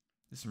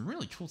 There's some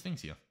really cool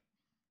things here.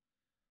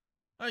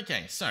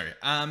 Okay, so,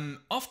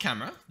 off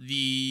camera,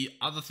 the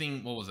other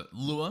thing, what was it?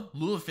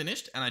 Lure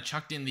finished, and I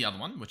chucked in the other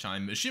one, which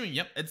I'm assuming,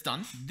 yep, it's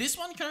done. This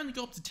one can only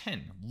go up to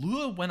 10.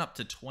 Lure went up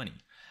to 20.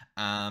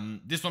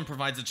 This one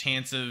provides a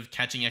chance of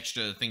catching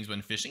extra things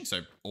when fishing,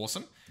 so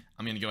awesome.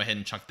 I'm going to go ahead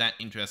and chuck that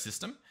into our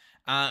system.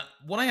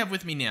 What I have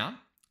with me now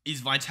is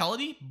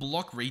Vitality,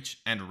 Block Reach,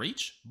 and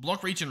Reach.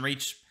 Block Reach and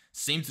Reach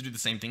seem to do the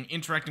same thing.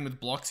 Interacting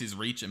with blocks is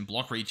Reach, and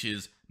Block Reach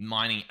is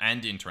mining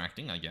and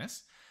interacting, I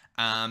guess.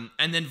 And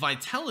then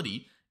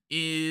Vitality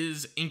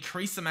is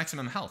increase the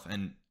maximum health,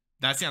 and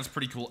that sounds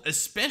pretty cool.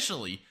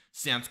 Especially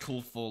sounds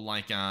cool for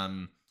like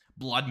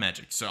blood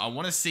magic. So I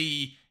want to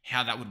see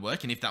how that would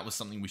work and if that was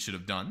something we should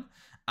have done.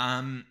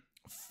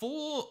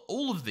 For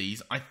all of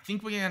these, I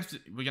think we're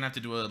gonna have to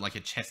do a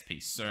chest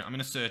piece. So I'm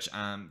gonna search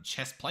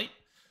chest plate.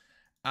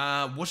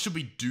 What should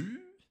we do?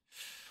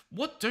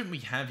 What don't we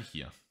have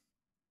here?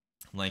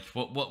 Like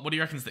what do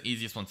you reckon is the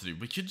easiest one to do?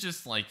 We could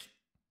just like.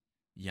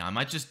 Yeah, I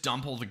might just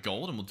dump all the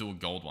gold and we'll do a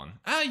gold one.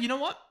 You know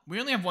what? We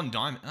only have 1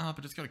 diamond.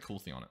 But it's got a cool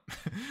thing on it.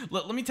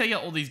 let me take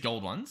out all these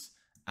gold ones.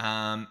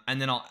 And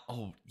then I'll...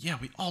 Oh, yeah.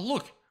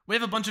 Look. We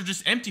have a bunch of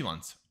just empty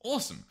ones.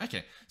 Awesome.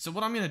 Okay. So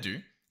what I'm going to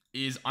do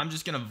is I'm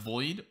just going to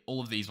void all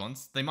of these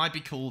ones. They might be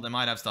cool. They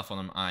might have stuff on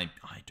them. I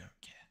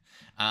don't care.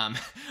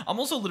 I'm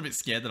also a little bit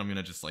scared that I'm going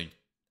to just, like,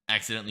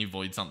 accidentally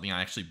void something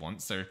I actually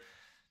want. So...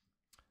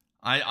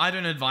 I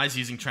don't advise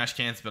using trash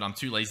cans, but I'm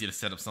too lazy to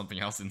set up something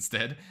else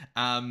instead.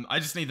 I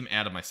just need them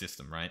out of my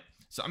system, right?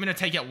 So I'm going to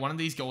take out one of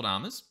these gold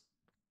armors.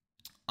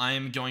 I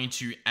am going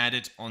to add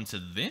it onto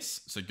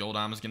this. So gold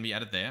armor is going to be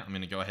added there. I'm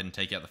going to go ahead and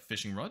take out the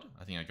fishing rod.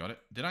 I think I got it.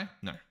 Did I?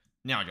 No.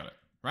 Now I got it.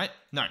 Right?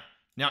 No.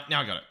 Now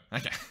I got it.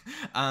 Okay.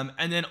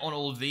 And then on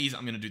all of these,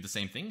 I'm going to do the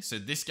same thing. So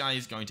this guy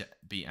is going to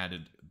be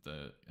added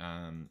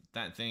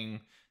that thing.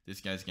 This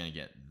guy's going to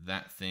get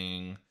that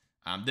thing.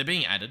 They're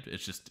being added.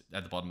 It's just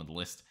at the bottom of the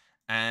list.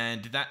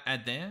 And did that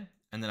add there?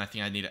 And then I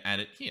think I need to add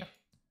it here.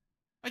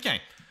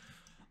 Okay.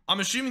 I'm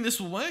assuming this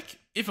will work.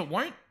 If it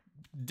won't,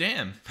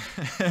 damn.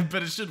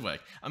 But it should work.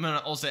 I'm going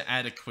to also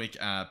add a quick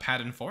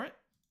pattern for it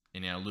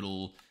in our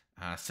little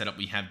setup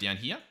we have down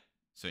here.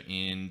 So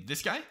in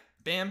this guy,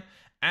 bam.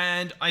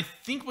 And I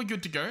think we're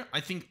good to go. I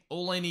think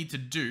all I need to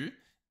do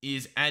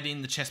is add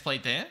in the chest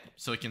plate there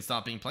so it can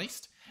start being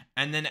placed.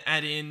 And then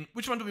add in,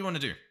 which one do we want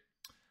to do?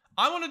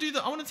 I want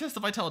to test the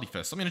vitality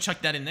first. So I'm going to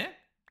chuck that in there.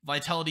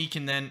 Vitality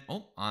can then...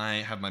 Oh, I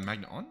have my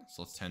magnet on.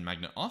 So let's turn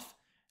magnet off.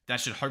 That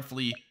should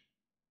hopefully...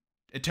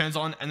 It turns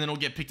on and then it'll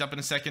get picked up in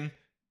a second.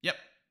 Yep.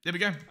 There we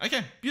go.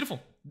 Okay.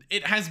 Beautiful.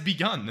 It has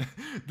begun.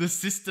 The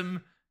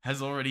system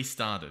has already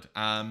started.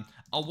 I'll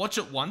watch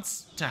it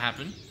once to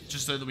happen.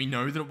 Just so that we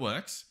know that it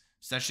works.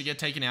 So that should get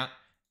taken out.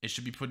 It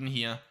should be put in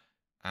here.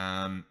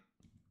 I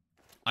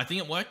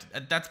think it worked.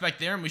 That's back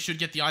there and we should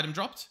get the item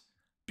dropped.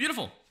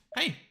 Beautiful.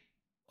 Hey.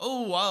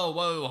 Oh,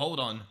 whoa. Hold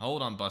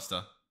on,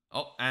 Buster.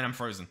 Oh, and I'm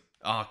frozen.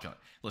 Oh, God.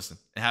 Listen,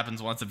 it happens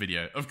once a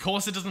video. Of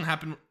course it doesn't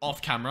happen off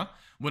camera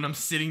when I'm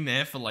sitting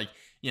there for like,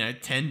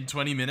 10,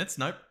 20 minutes.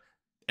 Nope.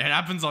 It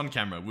happens on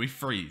camera. We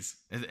freeze.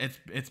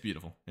 It's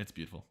beautiful. It's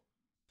beautiful.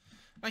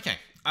 Okay.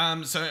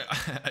 So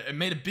I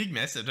made a big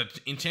mess. I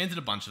enchanted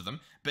a bunch of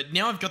them. But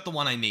now I've got the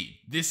one I need.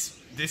 This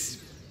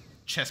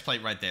chest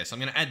plate right there. So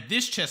I'm going to add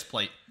this chest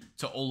plate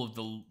to all of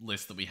the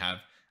lists that we have.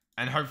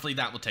 And hopefully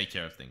that will take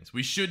care of things.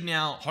 We should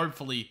now,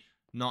 hopefully,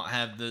 not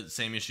have the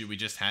same issue we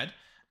just had.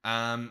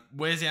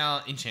 Where's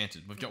our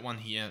enchanted? We've got one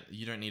here.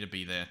 You don't need to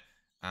be there.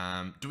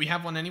 Do we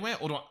have one anywhere?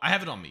 Or do I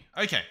have it on me?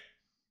 Okay.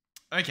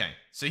 Okay.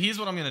 So here's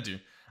what I'm going to do.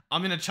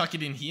 I'm going to chuck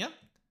it in here.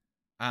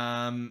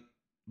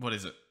 What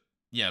is it?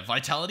 Yeah,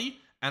 vitality.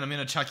 And I'm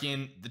going to chuck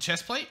in the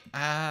chest plate.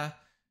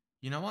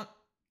 You know what?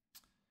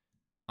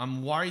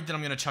 I'm worried that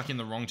I'm going to chuck in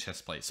the wrong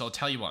chest plate. So I'll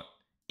tell you what.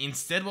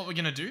 Instead, what we're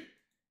going to do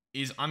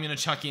is I'm going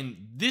to chuck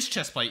in this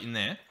chest plate in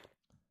there.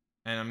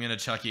 And I'm going to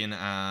chuck in...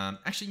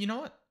 actually, you know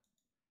what?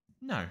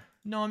 No,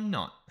 I'm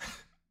not.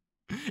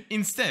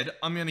 Instead,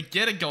 I'm going to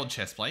get a gold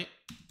chest plate.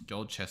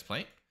 Gold chest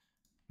plate.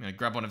 I'm going to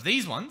grab one of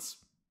these ones.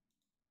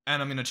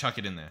 And I'm going to chuck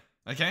it in there.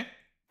 Okay?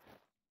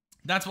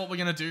 That's what we're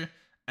going to do.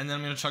 And then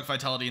I'm going to chuck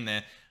vitality in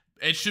there.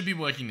 It should be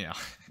working now.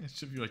 It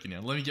should be working now.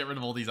 Let me get rid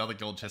of all these other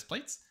gold chest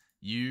plates.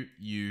 You,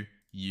 and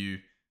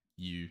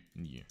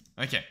you.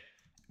 Okay.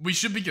 We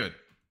should be good.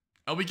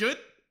 Are we good?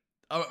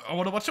 I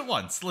want to watch it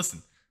once.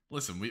 Listen,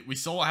 we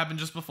saw what happened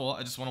just before.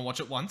 I just want to watch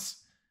it once.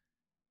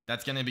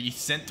 That's going to be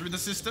sent through the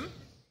system.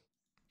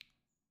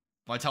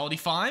 Vitality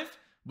 5.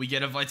 We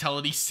get a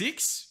Vitality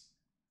 6.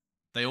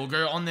 They all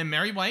go on their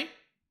merry way.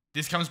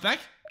 This comes back.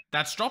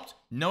 That's dropped.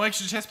 No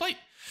extra chest plate.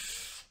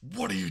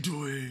 What are you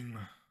doing?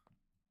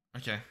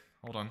 Okay,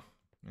 hold on.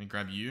 I'm gonna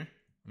grab you.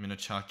 I'm gonna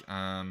chuck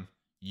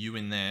you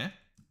in there.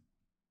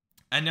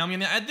 And now I'm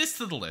gonna add this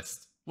to the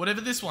list.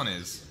 Whatever this one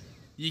is.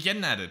 You're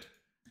getting added.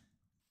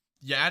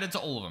 You're added to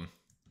all of them.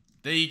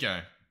 There you go.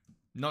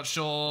 Not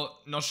sure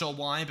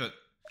why, but...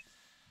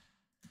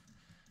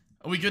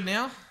 Are we good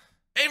now?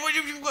 Hey,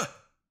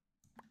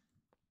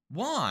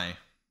 why?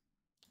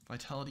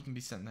 Vitality can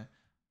be sent there.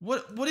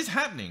 What is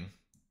happening?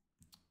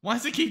 Why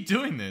does it keep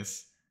doing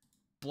this?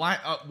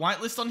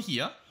 Whitelist on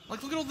here.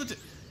 Like, look at all the...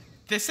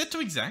 They're set to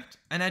exact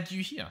and add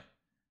you here.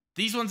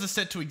 These ones are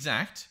set to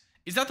exact.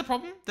 Is that the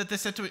problem? That they're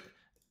set to...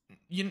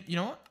 You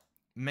know what?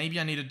 Maybe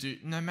I need to do...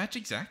 No, match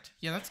exact.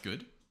 Yeah, that's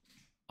good.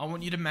 I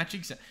want you to match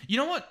exact. You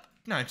know what?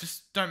 No,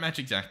 just don't match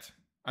exact.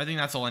 I think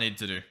that's all I need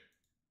to do.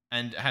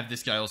 And have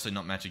this guy also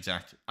not match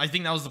exact. I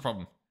think that was the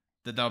problem.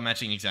 That they were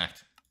matching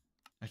exact.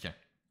 Okay.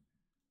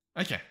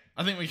 Okay.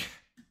 I think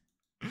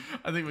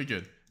we're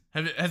good.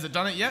 Has it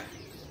done it yet?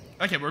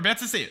 Okay, we're about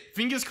to see it.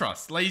 Fingers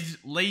crossed.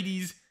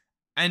 Ladies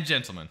and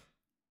gentlemen.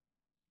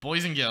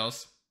 Boys and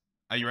girls.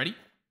 Are you ready?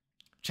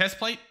 Chest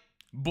plate.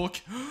 Book.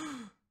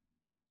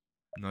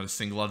 Not a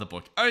single other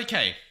book.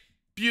 Okay.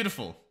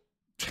 Beautiful.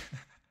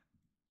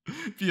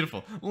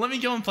 Beautiful. Let me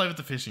go and play with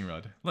the fishing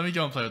rod.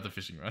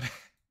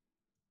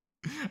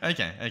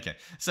 Okay.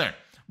 So,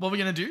 what we're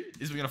going to do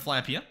is we're going to fly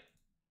up here.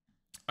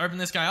 Open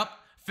this guy up.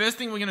 First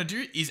thing we're going to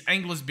do is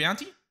Angler's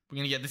Bounty. We're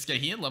going to get this guy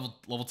here,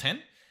 level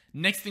 10.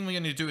 Next thing we're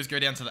going to do is go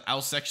down to the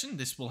L section.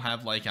 This will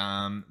have like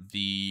all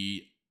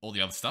the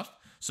other stuff.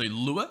 So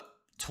Lure,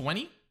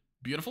 20.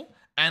 Beautiful.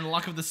 And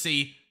Luck of the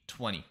Sea,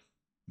 20.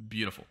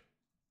 Beautiful.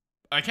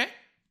 Okay.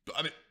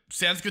 I mean,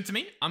 sounds good to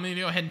me. I'm going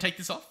to go ahead and take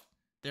this off.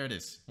 There it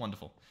is.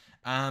 Wonderful.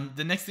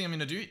 The next thing I'm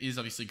going to do is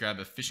obviously grab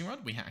a fishing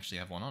rod. We actually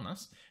have one on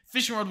us.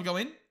 Fishing rod will go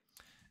in.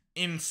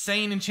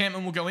 Insane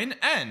enchantment will go in.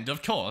 And,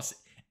 of course,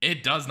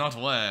 it does not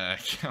work.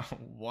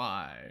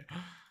 Why?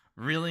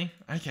 Really?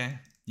 Okay.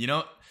 You know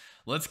what?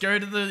 Let's go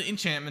to the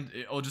enchantment,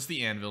 or just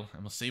the anvil,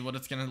 and we'll see what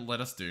it's going to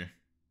let us do.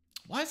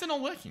 Why is it not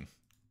working?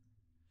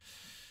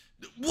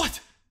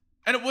 What?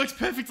 And it works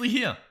perfectly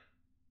here.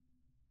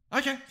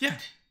 Okay, yeah.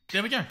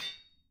 There we go.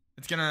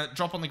 It's going to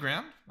drop on the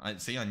ground. I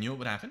knew it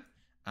would happen.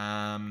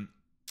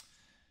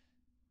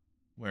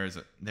 Where is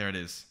it? There it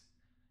is.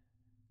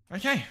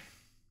 Okay.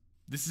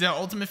 This is our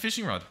ultimate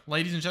fishing rod,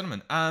 ladies and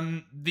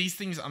gentlemen. These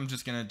things I'm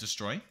just going to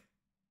destroy.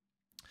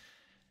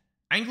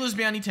 Angler's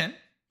Bounty 10,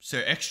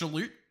 so extra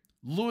loot.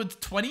 Lured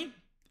 20,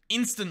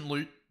 instant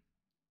loot.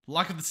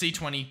 Luck of the Sea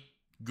 20,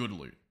 good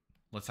loot.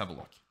 Let's have a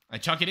look. I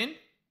chuck it in.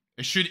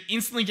 It should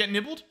instantly get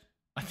nibbled.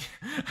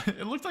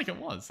 It looked like it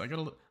was. I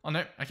gotta look. Oh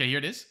no. Okay, here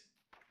it is.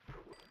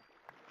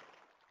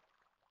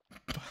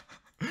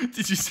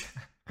 Did you see?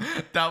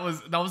 That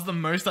was the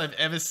most I've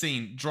ever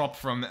seen drop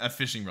from a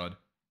fishing rod.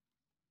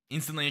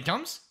 Instantly it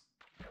comes.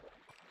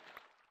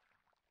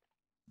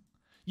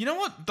 You know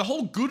what? The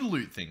whole good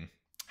loot thing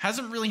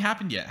hasn't really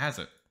happened yet, has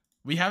it?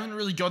 We haven't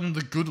really gotten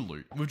the good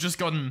loot. We've just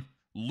gotten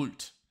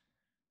loot.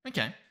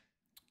 Okay.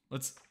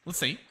 Let's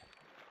see.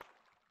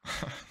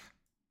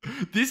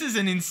 This is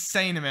an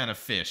insane amount of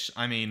fish.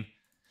 I mean,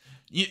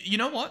 you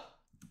know what?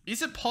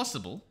 Is it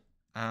possible?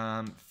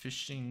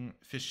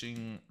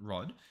 Fishing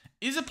rod.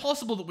 Is it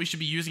possible that we should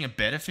be using a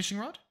better fishing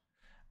rod?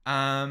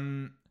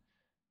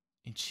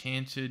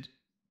 Enchanted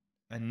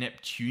a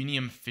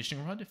Neptunium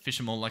fishing rod. Fish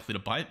are more likely to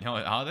bite. How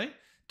are they?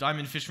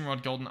 Diamond fishing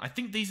rod, golden. I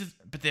think these are,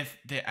 but they're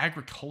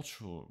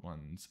agricultural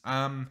ones.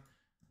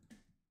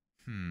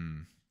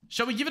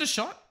 Shall we give it a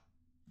shot?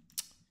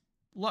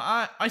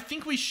 I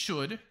think we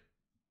should.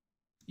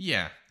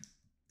 Yeah,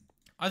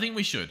 I think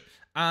we should.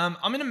 I'm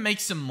gonna make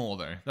some more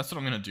though. That's what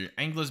I'm gonna do.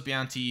 Angler's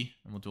Bounty,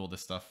 and we'll do all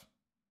this stuff.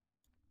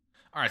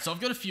 All right, so I've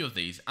got a few of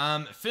these.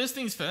 First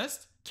things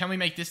first. Can we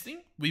make this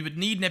thing? We would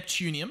need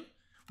Neptunium,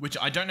 which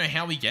I don't know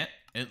how we get.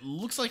 It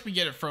looks like we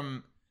get it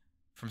from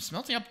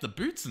smelting up the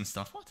boots and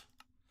stuff. What?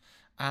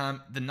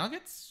 The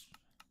nuggets?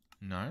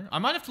 No. I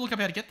might have to look up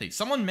how to get these.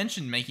 Someone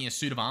mentioned making a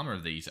suit of armor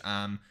of these.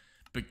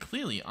 But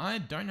clearly, I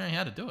don't know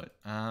how to do it.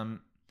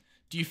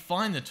 Do you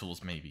find the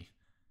tools, maybe?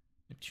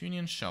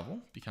 Neptunian shovel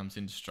becomes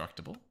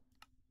indestructible.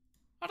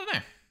 I don't know.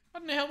 I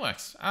don't know how it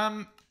works.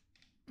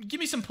 Give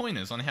me some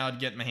pointers on how to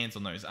get my hands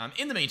on those.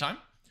 In the meantime,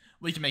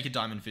 we can make a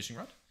diamond fishing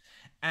rod.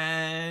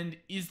 And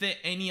is there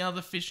any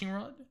other fishing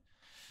rod?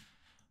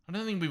 I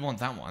don't think we want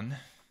that one.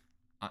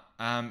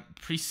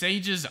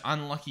 Presages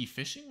unlucky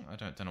fishing? I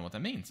don't know what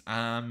that means.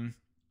 A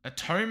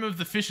tome of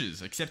the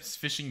fishes accepts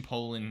fishing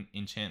pole in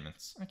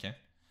enchantments. Okay.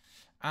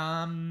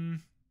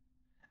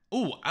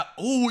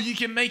 Oh, you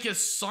can make a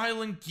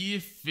silent gear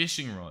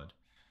fishing rod.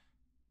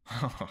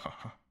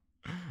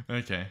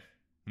 Okay.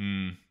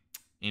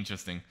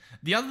 Interesting.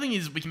 The other thing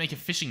is we can make a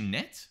fishing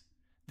net.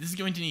 This is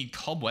going to need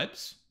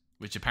cobwebs,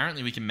 which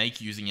apparently we can make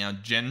using our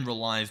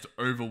generalized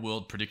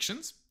overworld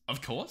predictions,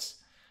 of course.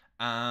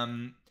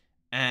 And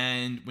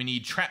we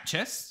need trap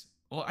chests.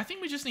 Well, I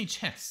think we just need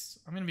chests.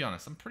 I'm going to be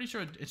honest. I'm pretty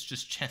sure it's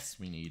just chests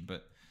we need,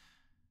 but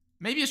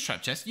maybe it's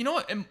trap chests. You know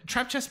what?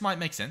 Trap chests might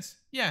make sense.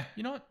 Yeah,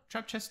 you know what?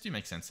 Trap chests do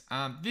make sense.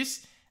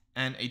 This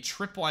and a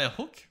tripwire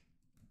hook,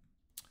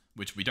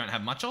 which we don't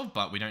have much of,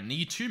 but we don't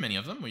need too many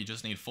of them. We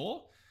just need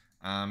 4.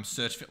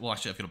 Search, well,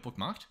 actually, I've got a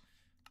bookmarked.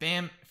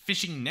 Bam,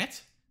 fishing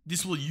net.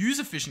 This will use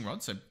a fishing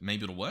rod, so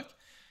maybe it'll work.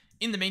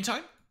 In the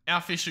meantime,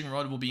 our fishing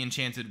rod will be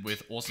enchanted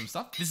with awesome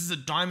stuff. This is a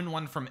diamond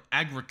one from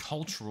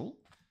Agriculture 2.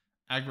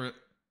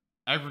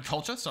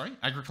 Agriculture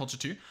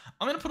 2.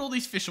 I'm going to put all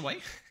these fish away.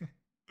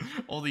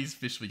 All these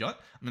fish we got.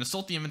 I'm going to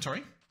sort the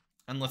inventory,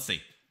 and let's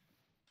see.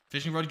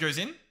 Fishing rod goes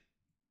in.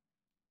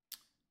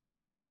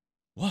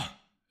 Whoa,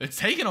 it's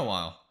taken a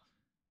while.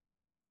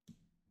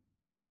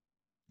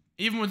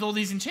 Even with all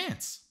these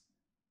enchants.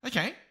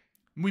 Okay.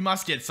 We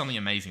must get something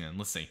amazing then.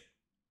 Let's see.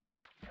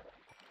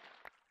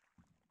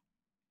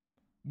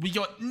 We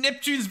got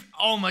Neptune's...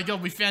 Oh my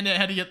god, we found out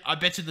how to get... I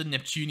bet you the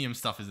Neptunium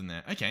stuff is in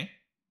there. Okay.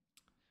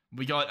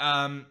 We got,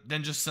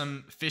 then just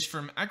some fish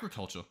from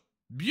agriculture.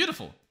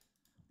 Beautiful.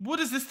 What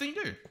does this thing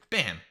do?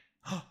 Bam.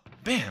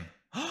 Bam.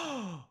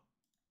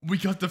 We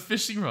got the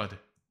fishing rod.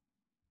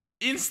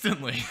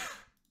 Instantly.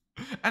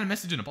 And a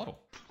message in a bottle.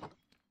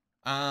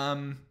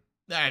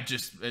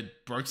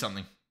 It broke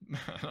something.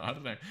 I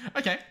don't know.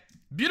 Okay,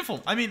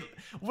 beautiful. I mean,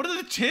 what are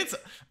the chances?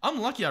 I'm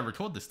lucky I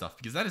record this stuff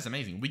because that is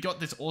amazing. We got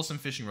this awesome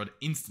fishing rod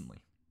instantly.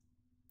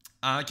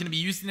 Can it be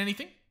used in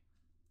anything?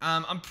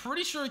 I'm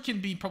pretty sure it can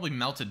be probably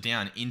melted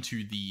down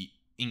into the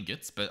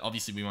ingots, but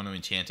obviously we want to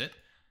enchant it.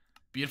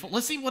 Beautiful.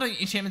 Let's see what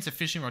enchantments a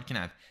fishing rod can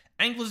have.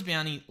 Angler's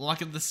Bounty,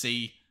 Luck of the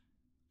Sea,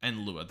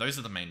 and Lure. Those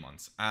are the main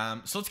ones.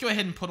 So let's go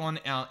ahead and put on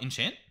our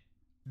enchant.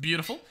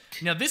 Beautiful.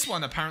 Now this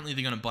one, apparently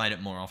they're going to bite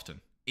it more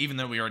often. Even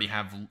though we already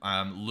have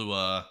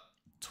Lure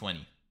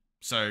 20.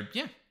 So,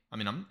 yeah. I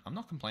mean, I'm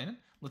not complaining.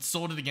 Let's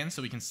sort it again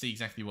so we can see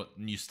exactly what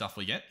new stuff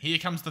we get. Here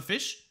comes the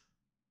fish.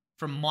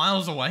 From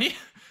miles away.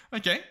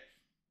 Okay.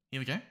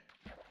 Here we go.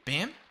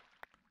 Bam.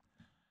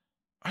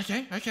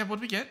 Okay, what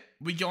did we get?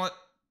 We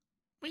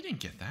didn't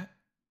get that.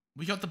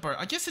 We got the bow.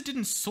 I guess it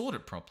didn't sort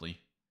it properly.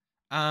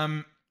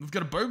 We've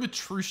got a bow with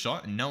true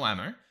shot and no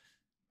ammo.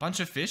 Bunch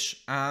of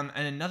fish. And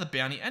another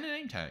bounty and an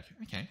aim tag.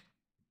 Okay.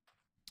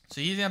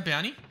 So here's our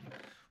bounty.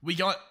 We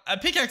got a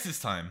pickaxe this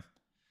time.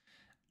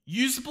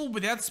 Usable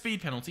without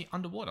speed penalty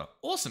underwater.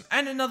 Awesome.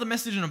 And another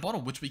message in a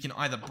bottle, which we can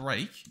either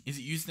break. Is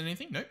it used in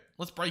anything? Nope.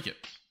 Let's break it.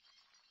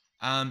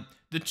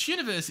 The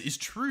Tuniverse is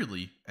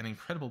truly an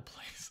incredible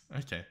place.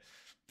 Okay.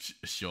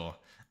 Sure.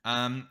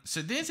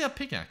 So there's our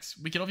pickaxe.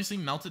 We could obviously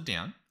melt it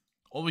down.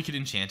 Or we could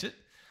enchant it.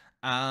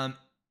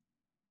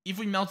 If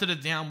we melted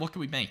it down, what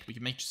could we make? We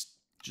could make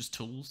just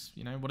tools.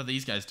 You know, what do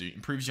these guys do?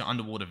 Improves your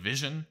underwater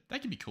vision.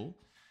 That could be cool.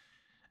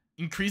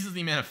 Increases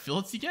the amount of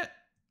fillets you get.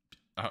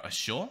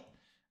 Sure.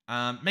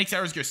 Makes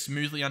arrows go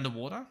smoothly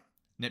underwater.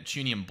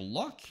 Neptunium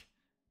block.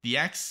 The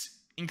axe.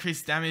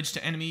 Increased damage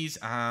to enemies.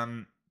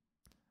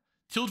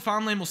 Tilled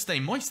farmland will stay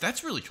moist.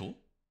 That's really cool.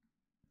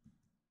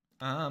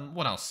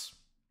 What else?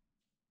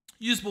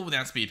 Usable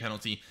without speed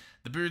penalty.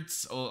 The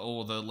boots,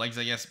 or the legs,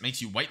 I guess,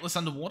 makes you weightless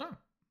underwater.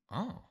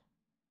 Oh.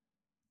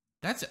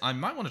 That's it. I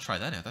might want to try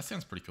that out. That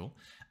sounds pretty cool.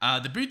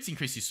 The boots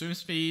increase your swim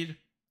speed.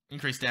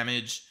 Increase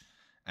damage.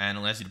 And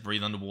allows you to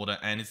breathe underwater.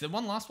 And is there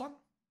one last one?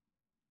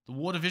 The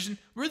water vision?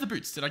 Where are the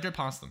boots? Did I go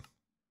past them?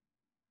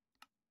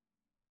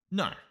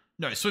 No,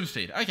 swim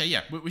speed. Okay,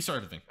 yeah, we saw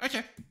everything.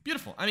 Okay,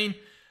 beautiful. I mean,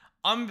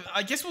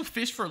 I guess we'll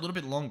fish for a little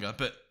bit longer,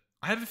 but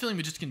I have a feeling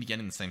we're just going to be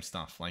getting the same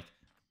stuff. Like,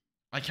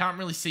 I can't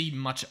really see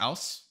much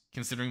else,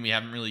 considering we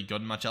haven't really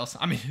gotten much else.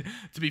 I mean,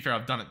 to be fair,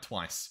 I've done it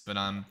twice, but,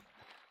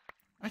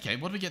 okay,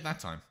 what did we get that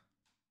time?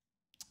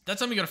 That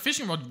time we got a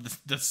fishing rod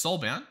that's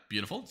soulbound.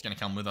 Beautiful. It's going to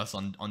come with us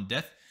on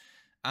death.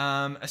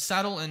 A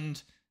saddle,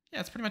 and yeah,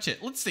 that's pretty much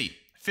it. Let's see.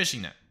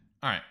 Fishing net.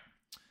 Alright.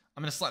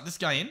 I'm going to slap this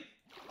guy in.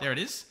 There it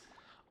is.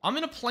 I'm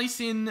going to place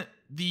in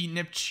the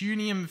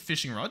Neptunium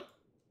fishing rod.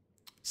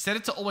 Set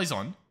it to always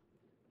on.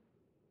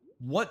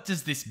 What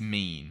does this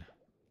mean?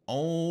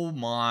 Oh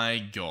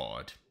my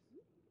god.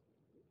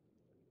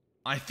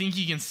 I think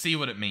you can see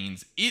what it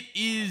means. It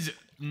is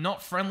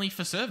not friendly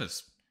for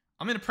servers.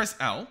 I'm going to press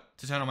L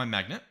to turn on my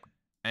magnet.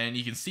 And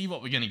you can see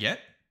what we're going to get.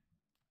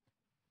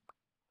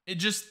 It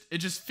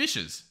just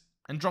fishes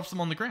and drops them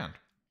on the ground.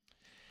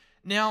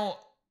 Now,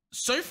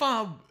 so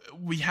far,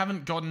 we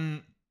haven't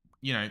gotten,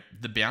 you know,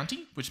 the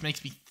bounty, which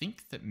makes me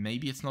think that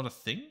maybe it's not a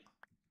thing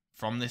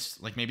from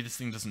this. Like, maybe this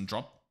thing doesn't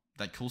drop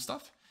that cool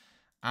stuff.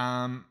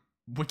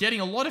 We're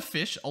getting a lot of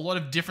fish, a lot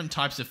of different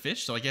types of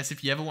fish. So I guess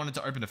if you ever wanted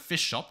to open a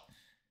fish shop,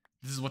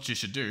 this is what you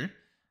should do.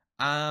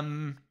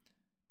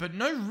 But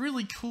no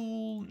really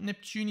cool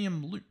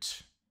Neptunium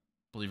loot,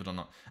 believe it or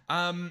not.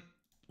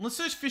 Let's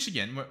search fish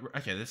again.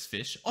 Okay, there's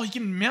fish. Oh, you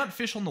can mount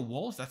fish on the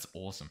walls? That's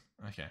awesome.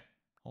 Okay,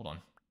 hold on.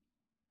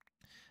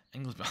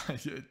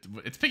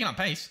 It's picking up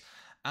pace.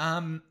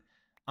 I'm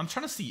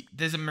trying to see.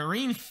 There's a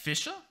marine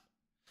fisher.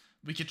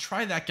 We could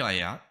try that guy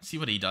out. See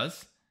what he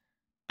does.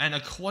 An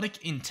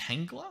aquatic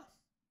entangler.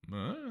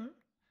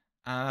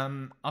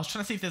 I was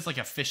trying to see if there's like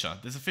a fisher.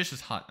 There's a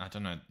fisher's hut. I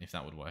don't know if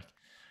that would work.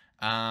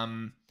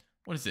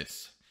 What is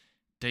this?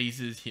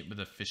 Daisies hit with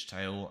a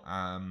fishtail.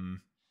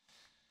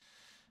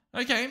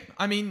 Okay,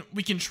 I mean,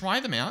 we can try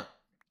them out.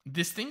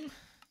 This thing,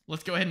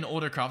 Let's go ahead and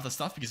auto-craft the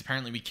stuff because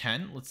apparently we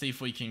can. Let's see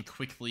if we can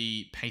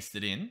quickly paste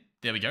it in.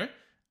 There we go.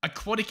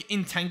 Aquatic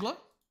Entangler.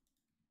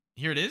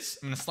 Here it is.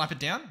 I'm going to slap it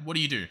down. What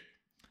do?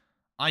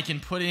 I can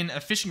put in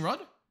a fishing rod.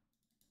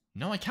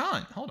 No, I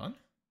can't. Hold on.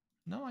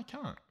 No, I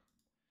can't.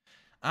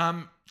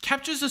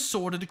 Captures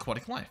assorted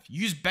aquatic life.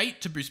 Use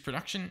bait to boost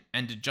production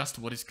and adjust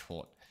what is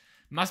caught.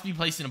 Must be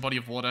placed in a body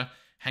of water.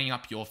 Hang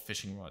up your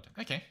fishing rod.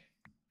 Okay.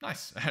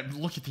 Nice.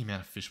 Look at the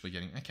amount of fish we're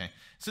getting. Okay.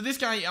 So this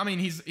guy, I mean,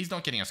 he's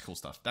not getting us cool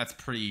stuff. That's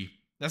pretty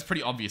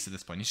obvious at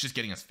this point. He's just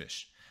getting us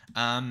fish.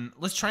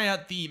 Let's try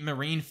out the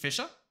marine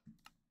fisher.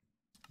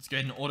 Let's go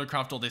ahead and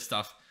auto-craft all this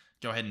stuff.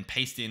 Go ahead and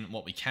paste in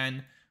what we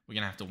can. We're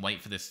going to have to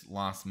wait for this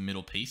last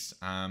middle piece.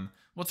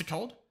 What's it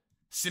called?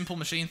 Simple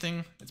machine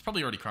thing. It's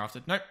probably already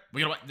crafted. Nope.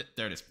 We gotta wait.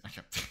 There it is.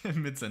 Okay.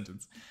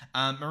 Mid-sentence.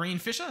 Marine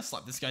fisher.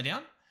 Slap this guy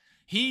down.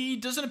 He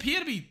doesn't appear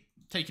to be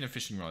taking a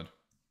fishing rod.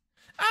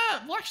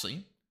 Well,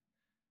 actually...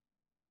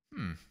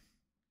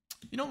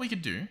 You know what we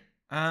could do?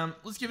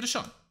 Let's give it a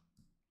shot.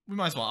 We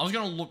might as well. I was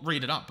gonna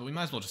read it up, but we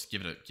might as well just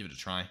give it a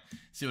try.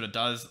 See what it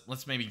does.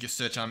 Let's maybe just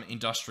search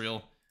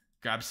industrial,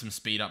 grab some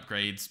speed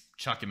upgrades,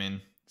 chuck him in,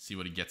 see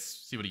what he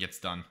gets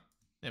done.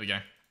 There we go.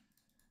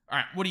 All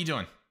right, what are you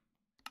doing?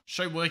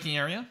 Show working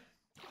area.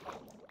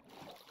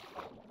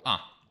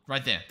 Ah,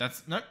 right there.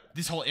 Nope.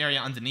 This whole area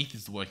underneath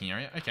is the working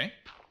area. Okay.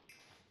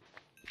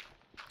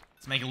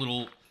 Let's make a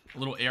little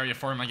area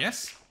for him, I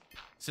guess,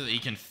 so that he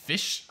can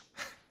fish.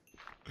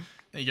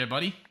 There you go,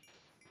 buddy.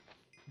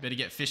 Better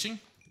get fishing.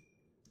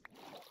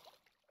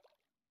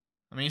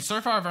 I mean, so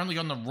far I've only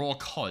gotten the raw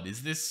cod.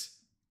 Is this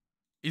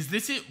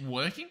it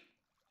working?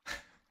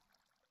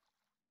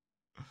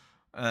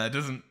 It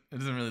doesn't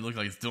really look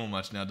like it's doing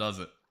much now, does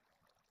it?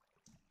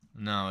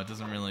 No, it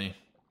doesn't really.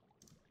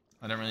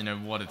 I don't really know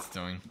what it's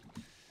doing.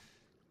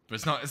 But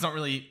it's not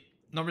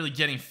really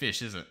getting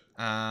fish, is it?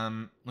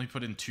 Let me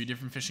put in 2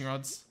 different fishing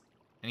rods.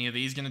 Any of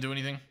these gonna do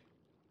anything?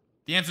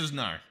 The answer is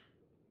no.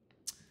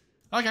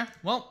 Okay,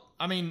 well,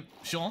 I mean,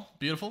 sure,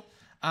 beautiful.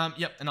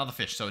 Yep, another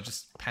fish, so it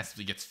just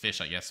passively gets fish,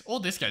 I guess. Or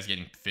this guy's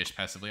getting fish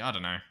passively, I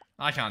don't know.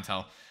 I can't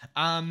tell.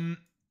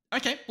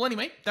 Okay, well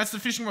anyway, that's the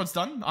fishing rod's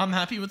done. I'm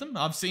happy with them.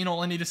 I've seen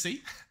all I need to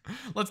see.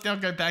 Let's now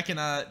go back and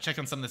check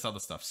on some of this other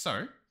stuff.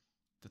 So,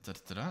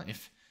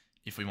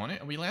 if we want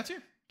it, are we allowed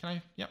to? Can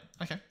I? Yep,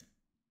 okay.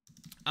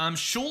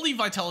 Surely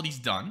vitality's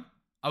done,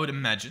 I would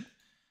imagine.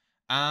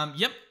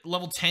 Yep,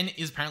 level 10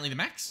 is apparently the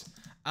max.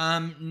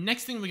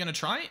 Next thing we're gonna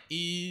try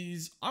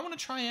is we'll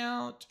try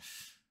out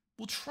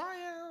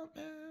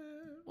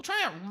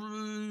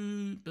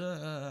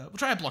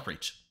block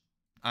reach.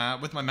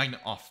 With my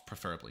magnet off,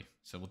 preferably.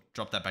 So we'll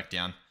drop that back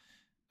down.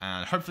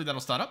 And hopefully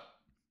that'll start up.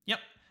 Yep.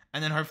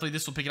 And then hopefully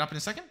this will pick it up in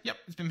a second. Yep,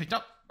 it's been picked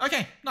up.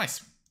 Okay,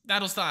 nice.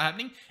 That'll start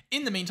happening.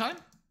 In the meantime,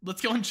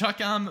 let's go and chuck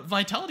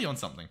vitality on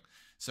something.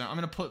 So I'm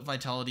gonna put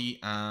vitality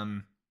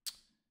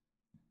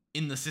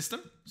in the system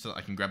so that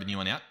I can grab a new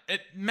one out.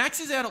 It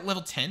maxes out at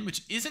level 10,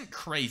 which isn't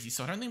crazy,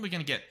 so I don't think we're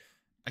going to get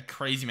a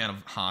crazy amount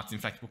of hearts. In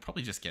fact, we'll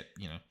probably just get,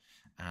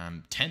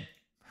 10,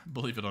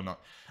 believe it or not.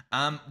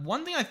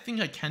 One thing I think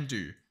I can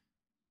do,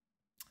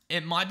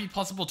 it might be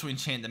possible to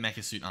enchant the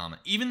mecha suit armor.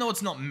 Even though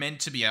it's not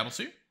meant to be able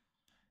to,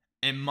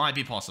 it might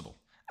be possible.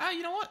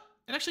 You know what?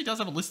 It actually does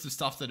have a list of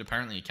stuff that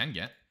apparently you can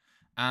get.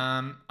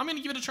 I'm going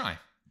to give it a try.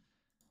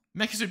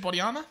 Mecha suit body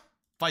armor,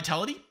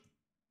 vitality.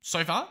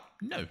 So far,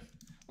 no.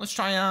 Let's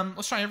try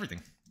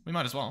everything. We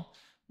might as well.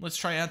 Let's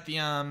try out the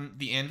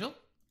anvil.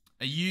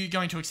 Are you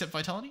going to accept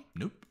vitality?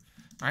 Nope.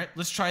 All right,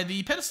 let's try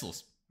the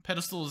pedestals.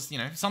 Pedestals,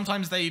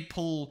 sometimes they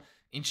pull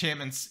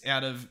enchantments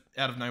out of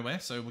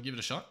nowhere, so we'll give it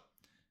a shot.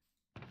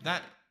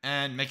 That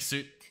and mecha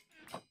suit.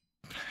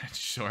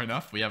 Sure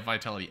enough, we have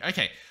vitality.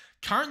 Okay,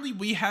 currently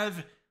we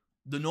have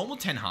the normal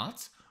 10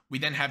 hearts. We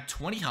then have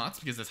 20 hearts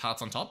because there's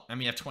hearts on top, and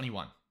we have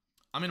 21.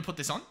 I'm gonna put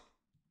this on.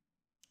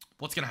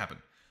 What's gonna happen?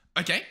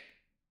 Okay,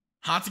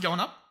 hearts are going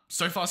up.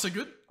 So far, so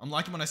good. I'm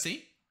liking what I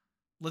see.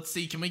 Let's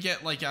see. Can we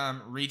get like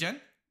regen?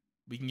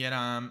 We can get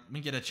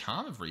a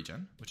charm of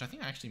regen, which I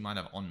think I actually might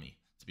have on me,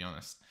 to be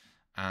honest.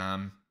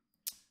 Although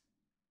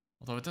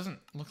it doesn't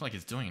look like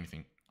it's doing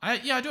anything.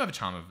 Yeah, I do have a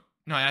charm of.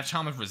 No, I have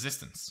charm of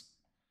resistance.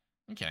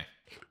 Okay.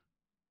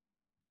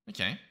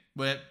 Okay.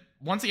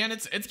 Once again,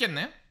 it's getting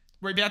there.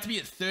 We're about to be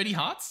at 30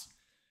 hearts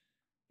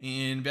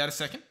in about a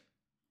second.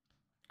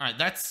 All right,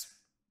 that's.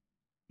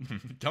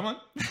 Come on.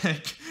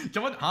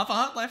 Come on, half a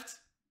heart left.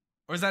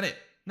 Or is that it?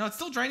 No, it's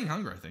still draining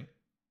hunger, I think.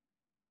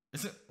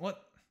 Is it? What?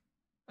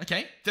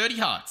 Okay, 30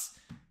 hearts.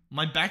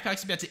 My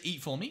backpack's about to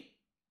eat for me.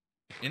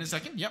 In a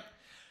second, yep.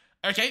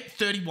 Okay,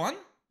 31.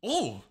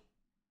 Oh,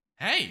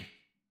 hey.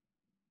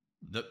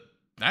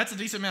 That's a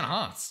decent amount of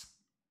hearts.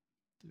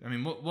 I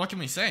mean, what can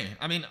we say?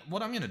 I mean,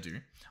 what I'm going to do...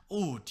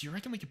 Oh, do you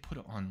reckon we could put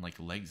it on, like,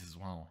 legs as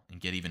well and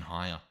get even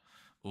higher?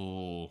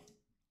 Oh,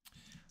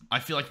 I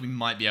feel like we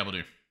might be able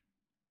to.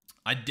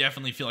 I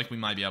definitely feel like we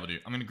might be able to.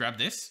 I'm going to grab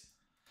this.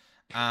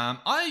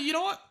 You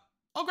know what?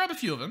 I'll grab a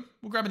few of them.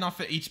 We'll grab enough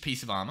for each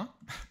piece of armor.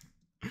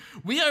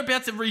 We are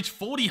about to reach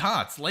 40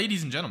 hearts,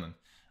 ladies and gentlemen.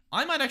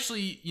 I might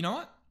actually, you know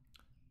what?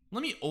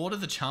 Let me order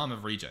the charm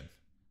of regen.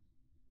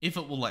 if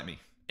it will let me.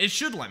 It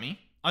should let me.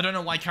 I don't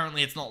know why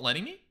currently it's not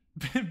letting me,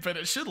 but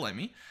it should let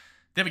me.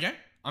 There we go.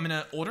 I'm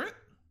gonna order it.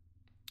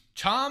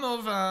 Charm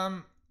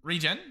of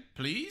regen,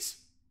 please.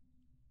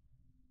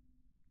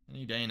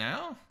 Any day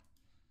now.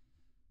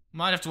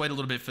 Might have to wait a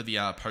little bit for the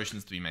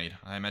potions to be made.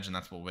 I imagine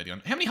that's what we're waiting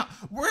on. How many hearts?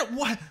 We're at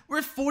what? We're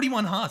at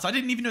 41 hearts. I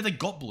didn't even know they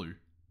got blue.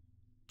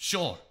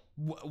 Sure.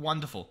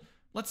 Wonderful.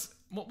 What's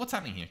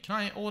happening here? Can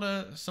I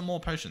order some more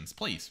potions,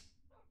 please?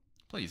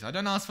 Please. I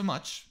don't ask for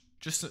much.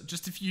 Just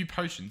a few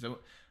potions.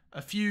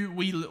 A few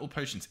wee little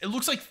potions. It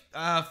looks like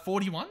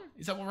 41.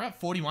 Is that what we're at?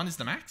 41 is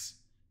the max?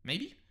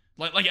 Maybe?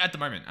 Like at the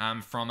moment.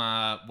 From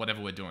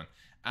whatever we're doing.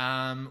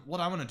 What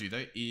I want to do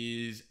though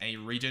is a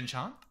regen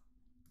charm.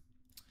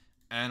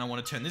 And I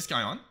want to turn this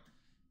guy on.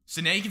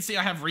 So now you can see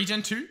I have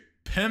regen 2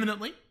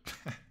 permanently.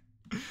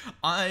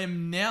 I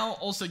am now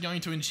also going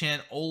to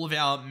enchant all of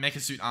our mecha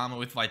suit armor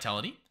with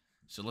vitality.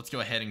 So let's go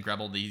ahead and grab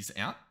all these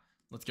out.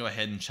 Let's go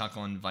ahead and chuck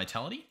on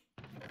vitality.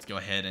 Let's go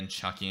ahead and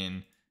chuck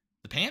in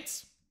the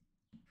pants.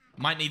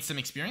 Might need some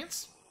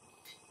experience.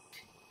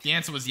 The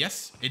answer was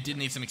yes, it did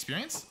need some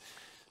experience.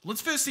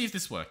 Let's first see if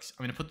this works.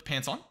 I'm going to put the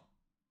pants on.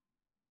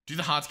 Do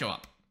the hearts go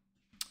up?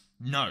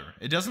 No,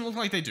 it doesn't look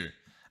like they do.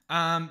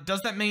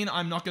 Does that mean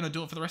I'm not going to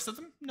do it for the rest of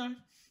them? No.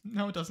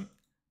 No, it doesn't.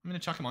 I'm going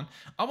to chuck them on.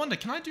 I wonder,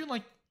 can I do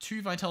like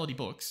 2 vitality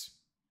books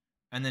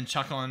and then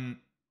chuck on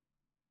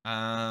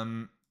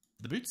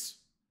the boots?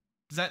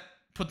 Does that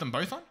put them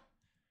both on?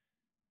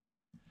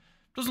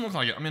 Doesn't look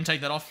like it. I'm going to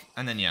take that off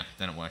and then, yeah,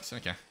 then it works.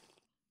 Okay.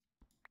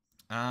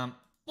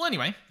 Well,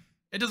 anyway,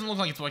 it doesn't look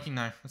like it's working.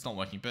 No, it's not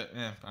working, but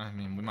yeah, I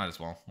mean, we might as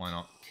well. Why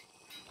not?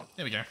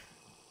 There we go.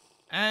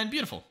 And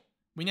beautiful.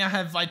 We now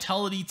have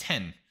vitality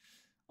 10.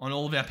 On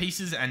all of our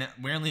pieces, and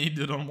we only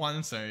did it on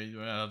 1, so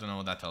I don't know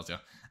what that tells you.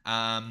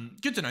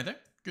 Good to know, though.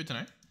 Good to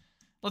know.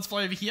 Let's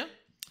fly over here.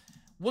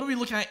 What are we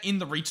looking at in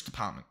the reach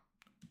department?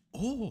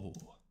 Oh,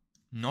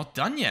 not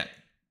done yet.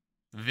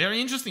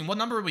 Very interesting. What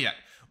number are we at?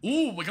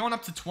 Ooh, we're going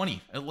up to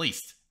 20, at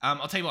least.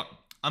 I'll tell you what.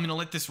 I'm going to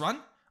let this run.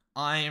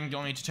 I am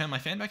going to turn my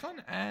fan back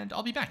on, and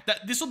I'll be back.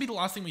 This will be the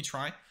last thing we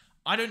try.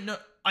 I don't know.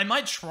 I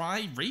might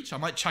try reach. I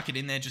might chuck it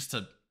in there just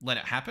to let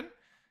it happen.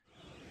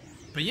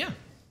 But yeah,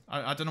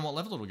 I don't know what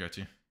level it'll go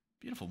to.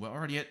 Beautiful. We're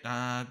already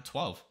at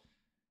 12.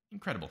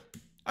 Incredible.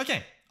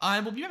 Okay, I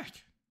will be back.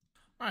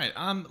 All right,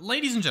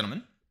 ladies and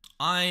gentlemen,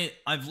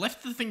 I've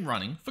left the thing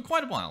running for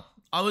quite a while.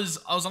 I was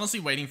honestly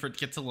waiting for it to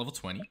get to level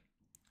 20.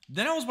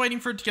 Then I was waiting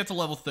for it to get to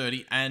level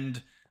 30,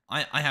 and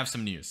I have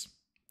some news.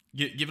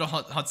 Give it a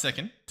hot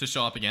second to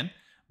show up again,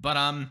 but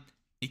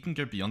it can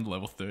go beyond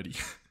level 30.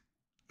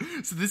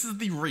 So this is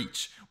the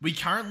reach. We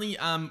currently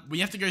we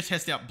have to go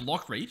test out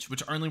block reach,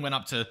 which only went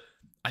up to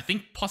I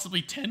think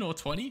possibly 10 or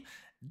 20.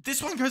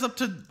 This one goes up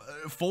to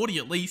 40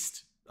 at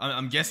least,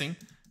 I'm guessing,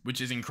 which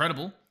is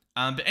incredible.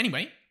 But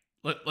anyway,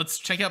 let's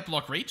check out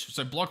block reach.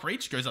 So block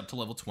reach goes up to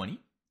level 20.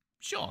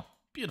 Sure,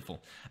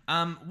 beautiful.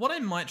 What I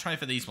might try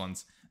for these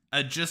ones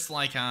are just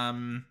like, I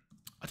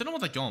don't know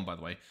what they go on, by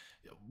the way.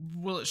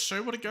 Will it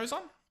show what it goes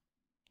on?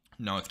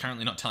 No, it's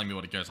currently not telling me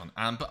what it goes on.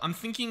 But I'm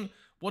thinking,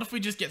 what if we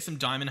just get some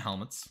diamond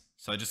helmets?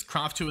 So just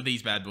craft 2 of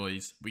these bad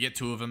boys. We get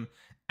 2 of them,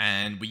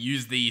 and we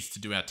use these to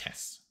do our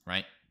tests,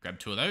 right? Grab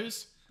 2 of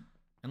those.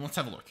 And let's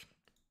have a look.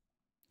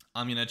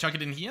 I'm going to chuck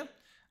it in here.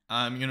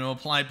 I'm going to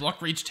apply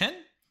block reach 10.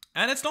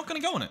 And it's not going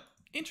to go on it.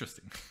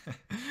 Interesting.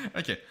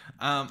 Okay.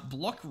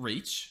 Block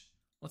reach.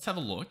 Let's have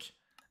a look.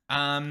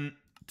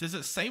 Does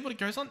it say what it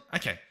goes on?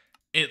 Okay.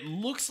 It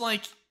looks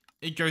like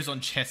it goes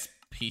on chess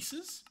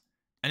pieces.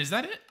 And is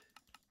that it?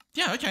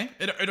 Yeah, okay.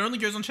 It only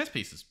goes on chess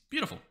pieces.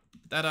 Beautiful.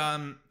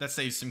 That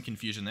saves some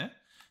confusion there.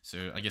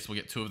 So I guess we'll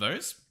get 2 of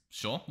those.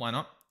 Sure, why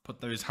not?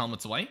 Put those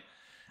helmets away.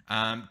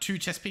 2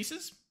 chess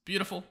pieces.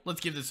 Beautiful.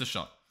 Let's give this a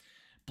shot.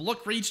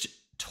 Block reached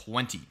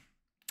 20.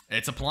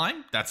 It's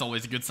applying. That's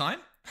always a good sign.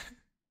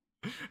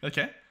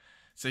 Okay.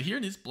 So here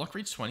it is. Block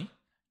reach 20.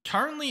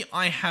 Currently,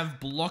 I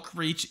have block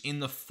reach in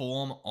the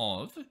form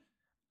of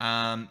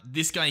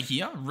this guy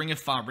here. Ring of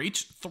Far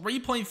Reach.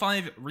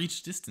 3.5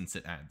 reach distance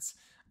it adds.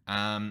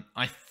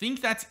 I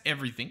think that's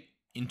everything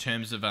in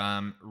terms of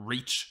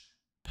reach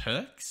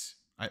perks.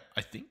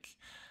 I think.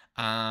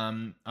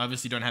 I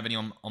obviously don't have any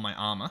on my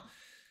armor.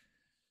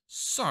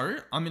 So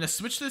I'm gonna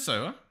switch this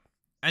over,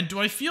 and do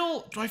I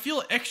feel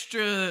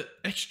extra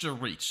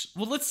reach?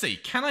 Well, let's see.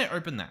 Can I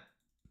open that?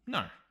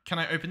 No. Can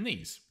I open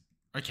these?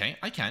 Okay,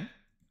 I can.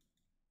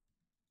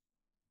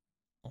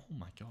 Oh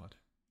my god.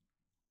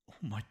 Oh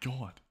my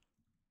god.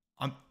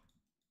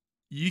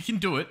 You can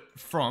do it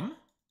from.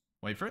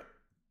 Wait for it.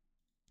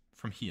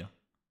 From here.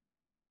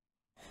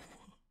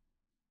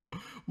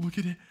 Look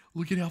at it.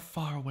 Look at how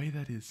far away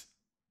that is.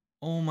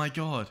 Oh my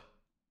god.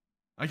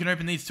 I can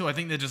open these too. I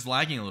think they're just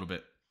lagging a little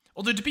bit.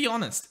 Although, to be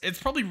honest,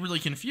 it's probably really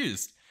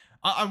confused.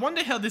 I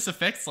wonder how this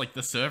affects, like,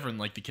 the server and,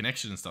 like, the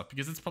connection and stuff.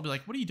 Because it's probably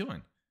like, what are you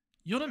doing?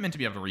 You're not meant to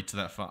be able to reach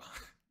that far.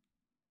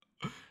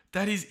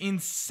 That is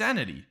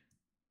insanity.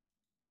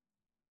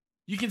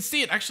 You can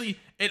see it, actually,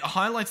 it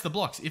highlights the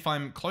blocks if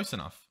I'm close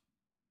enough.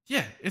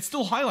 Yeah, it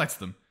still highlights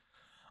them.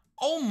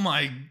 Oh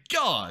my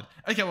god.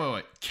 Okay,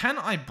 wait. Can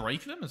I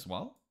break them as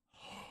well?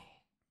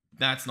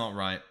 That's not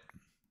right.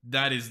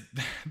 That is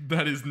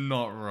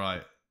not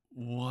right.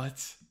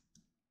 What?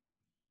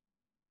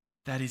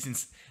 That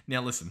is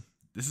now listen,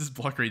 this is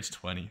block reach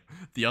 20.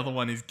 The other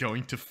one is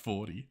going to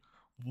 40.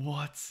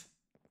 What?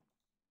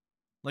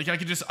 Like I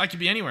could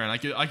be anywhere and I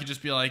could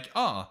just be like,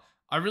 oh,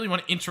 I really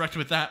want to interact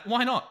with that.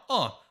 Why not?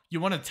 Oh, you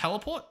want to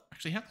teleport?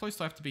 Actually, how close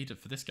do I have to be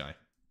for this guy?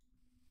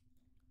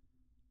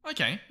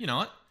 Okay, you know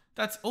what?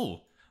 That's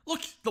all.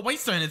 Look, the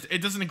Waystone,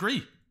 it doesn't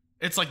agree.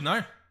 It's like,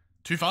 no,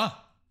 too far.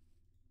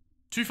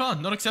 Too far,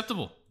 not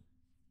acceptable.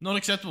 Not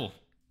acceptable.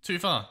 Too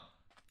far.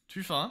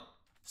 Too far.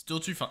 Still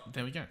too far.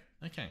 There we go.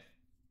 Okay.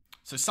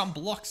 So some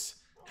blocks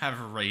have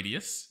a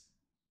radius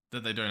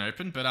that they don't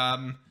open, but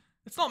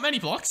it's not many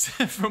blocks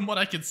from what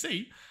I can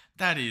see.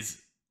 That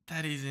is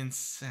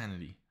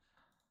insanity.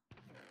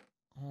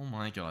 Oh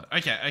my god.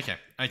 Okay.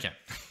 Okay.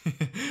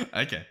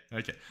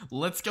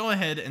 Let's go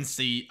ahead and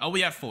see, are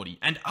we at 40?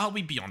 And are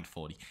we beyond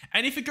 40?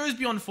 And if it goes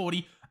beyond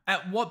 40,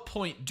 at what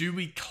point do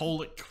we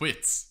call it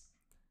quits?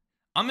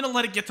 I'm gonna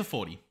let it get to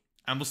 40.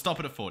 And we'll stop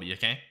it at 40,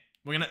 okay?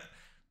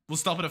 We'll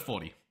stop it at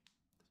 40.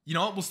 You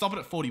know what? We'll stop it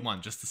at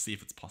 41 just to see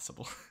if it's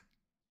possible.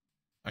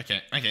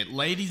 Okay,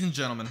 ladies and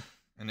gentlemen,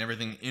 and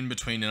everything in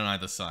between and on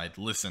either side,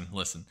 listen.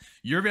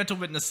 You're about to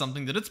witness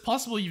something that it's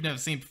possible you've never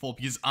seen before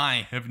because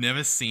I have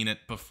never seen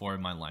it before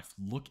in my life.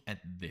 Look at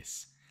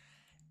this.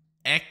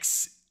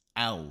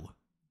 XL.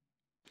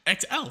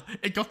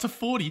 It got to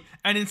 40,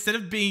 and instead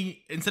of being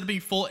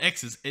 4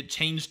 X's, it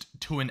changed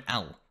to an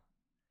L.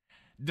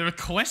 The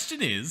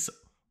question is,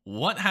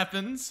 what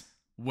happens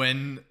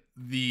when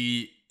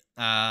the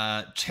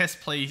chess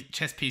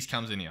piece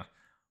comes in here?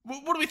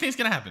 What do we think is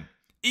going to happen?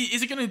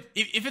 Is it going to,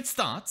 if it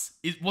starts,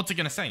 what's it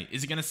going to say?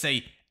 Is it going to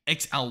say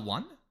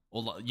XL1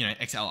 or, you know,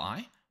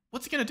 XLI?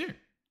 What's it going to do?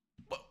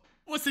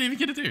 What's it even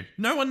going to do?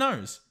 No one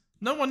knows.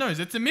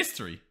 It's a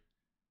mystery.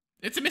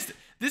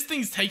 This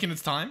thing's taking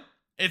its time.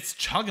 It's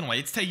chugging away.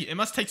 It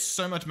must take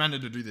so much mana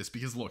to do this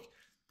because look,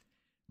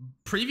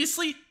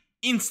 previously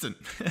instant,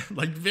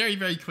 like very,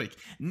 very quick.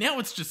 Now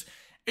it's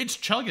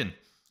chugging.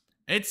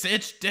 It's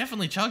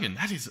definitely chugging.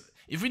 That is,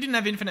 if we didn't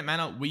have infinite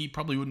mana, we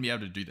probably wouldn't be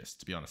able to do this,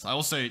 to be honest. I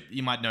also,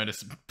 you might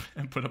notice,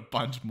 and put a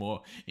bunch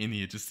more in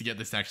here just to get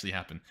this to actually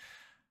happen.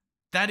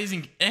 That is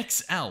in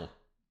XL.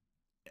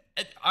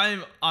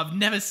 I've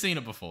never seen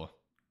it before.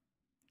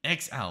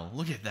 XL,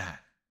 look at that.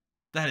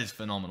 That is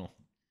phenomenal.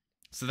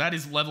 So that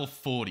is level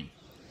 40.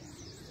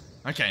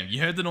 Okay, you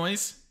heard the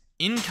noise.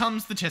 In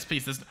comes the chess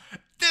piece.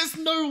 There's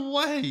no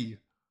way.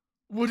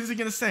 What is it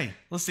going to say?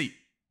 Let's see.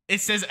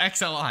 It says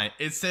XLI.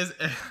 It says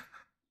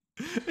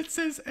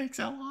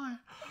XLI.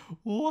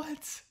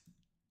 What?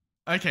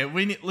 Okay,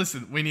 we need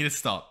to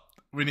stop.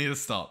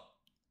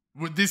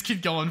 This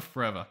could go on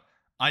forever.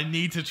 I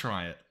need to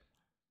try it.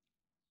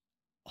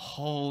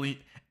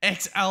 Holy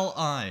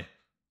XLI.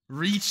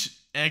 Reach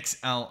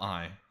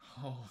XLI.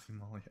 Holy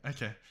moly.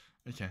 Okay.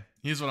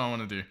 Here's what I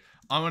want to do.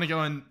 I want to go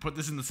and put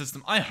this in the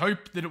system. I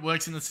hope that it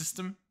works in the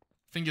system.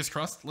 Fingers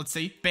crossed. Let's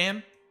see.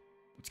 Bam.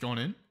 It's going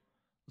in.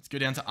 Let's go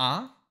down to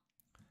R.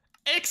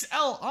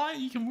 XLI,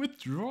 you can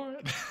withdraw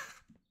it.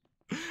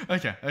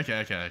 Okay.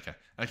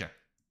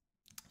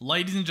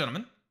 Ladies and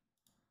gentlemen,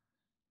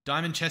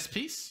 diamond chess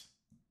piece.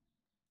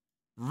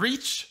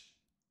 Reach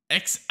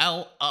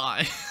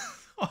XLI.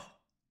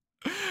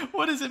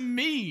 What does it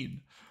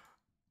mean?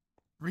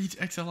 Reach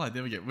XLI.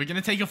 There we go. We're going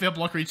to take off our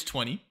block reach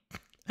 20.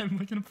 And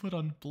we're going to put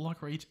on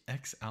block reach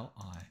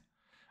XLI.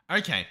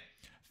 Okay.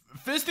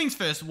 First things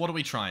first, what do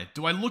we try?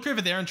 Do I look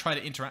over there and try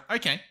to interact?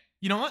 Okay.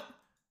 You know what?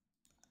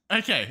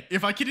 Okay.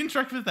 If I could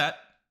interact with that,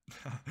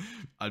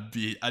 I'd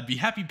be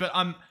happy, but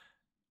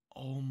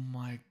oh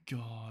my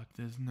god.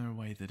 There's no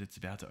way that it's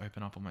about to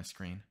open up on my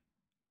screen.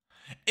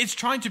 It's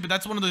trying to, but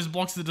that's one of those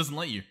blocks that doesn't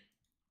let you.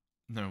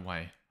 No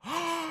way.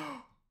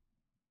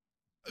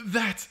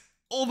 That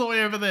all the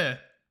way over there.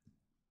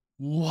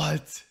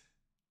 What?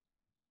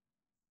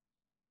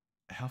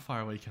 How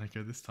far away can I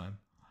go this time?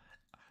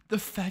 The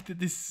fact that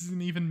this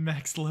isn't even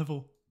max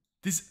level.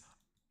 This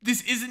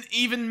isn't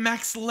even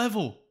max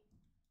level.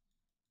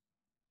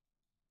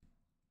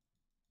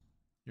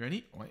 You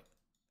ready? Wait.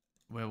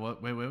 Where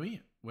were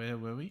we?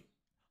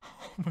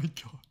 Oh my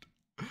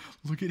god.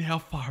 Look at how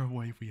far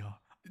away we are.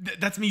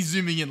 That's me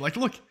zooming in. Like,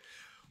 look.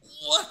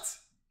 What?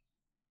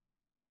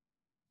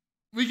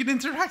 We can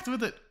interact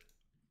with it.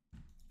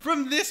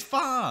 From this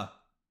far.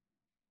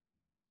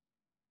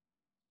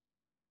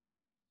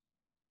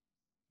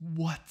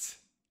 What?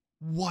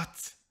 Do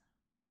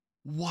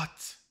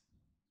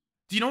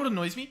you know what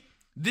annoys me?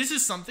 This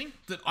is something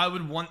that I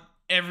would want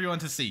everyone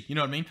to see. You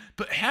know what I mean?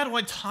 But how do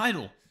I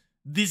title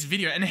this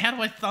video? And how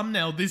do I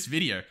thumbnail this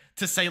video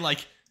to say,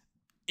 like,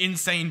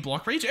 insane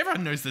block reach?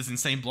 Everyone knows there's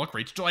insane block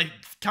reach. Do I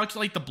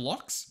calculate the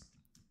blocks?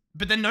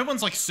 But then no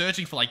one's, like,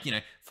 searching for, like, you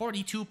know,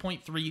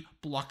 42.3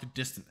 block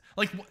distance.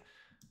 Like,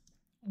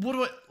 what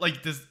do I...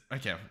 Like, there's...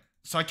 Okay.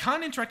 So I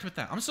can't interact with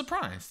that. I'm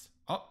surprised.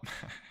 Oh...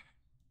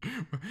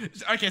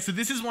 Okay, so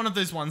this is one of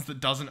those ones that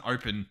doesn't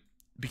open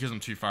because I'm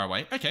too far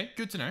away. Okay,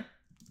 good to know.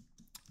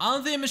 Are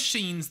their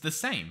machines the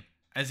same?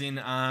 As in,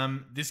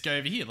 this guy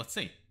over here. Let's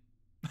see.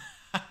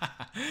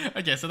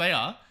 Okay, so they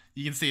are.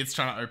 You can see it's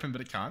trying to open, but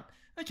it can't.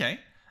 Okay.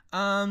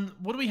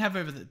 What do we have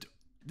over there?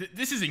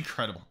 This is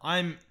incredible.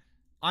 I'm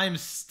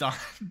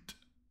stunned.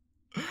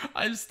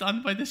 I'm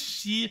stunned by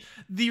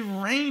the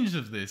range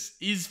of this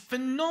is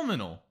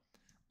phenomenal.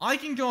 I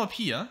can go up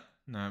here.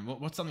 No,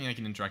 what's something I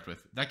can interact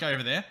with? That guy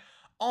over there.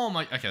 Oh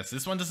my, okay, so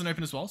this one doesn't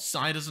open as well.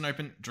 Psi doesn't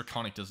open,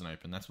 Draconic doesn't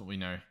open. That's what we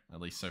know, at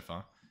least so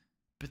far.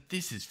 But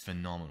this is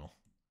phenomenal.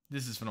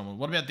 This is phenomenal.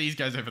 What about these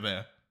guys over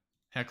there?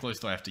 How close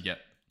do I have to get?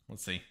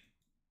 Let's see.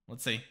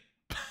 Let's see.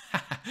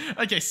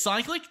 Okay,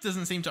 Cyclic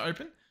doesn't seem to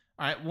open.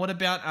 All right, what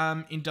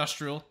about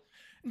Industrial?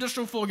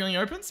 Industrial foregoing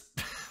opens.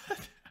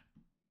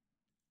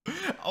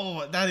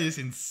 Oh, that is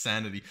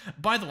insanity.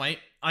 By the way,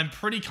 I'm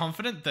pretty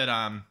confident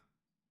that,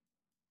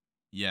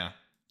 yeah,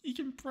 you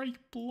can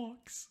break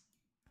blocks.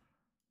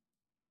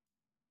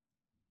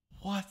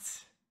 What?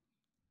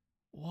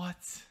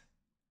 What?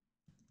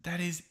 That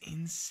is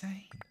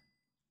insane.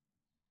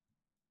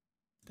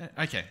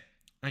 Okay.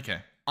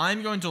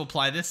 I'm going to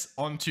apply this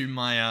onto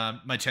my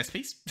my chest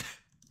piece,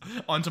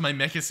 onto my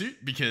mecha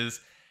suit, because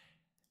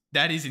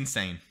that is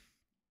insane.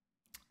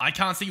 I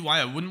can't see why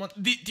I wouldn't want...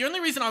 The only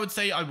reason I would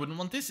say I wouldn't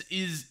want this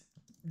is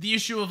the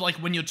issue of, like,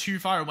 when you're too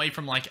far away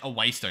from, like, a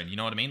waystone, you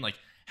know what I mean? Like,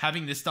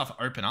 having this stuff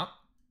open up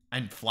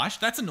and flash,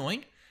 that's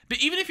annoying. But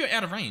even if you're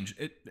out of range,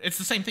 it's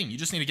the same thing. You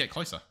just need to get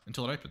closer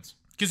until it opens.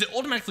 Because it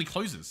automatically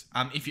closes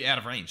if you're out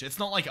of range. It's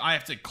not like I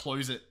have to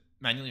close it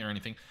manually or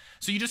anything.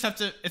 So you just have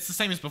to... It's the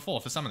same as before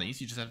for some of these.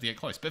 You just have to get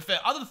close. But for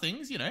other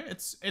things, you know,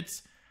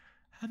 it's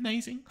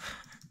amazing.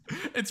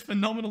 It's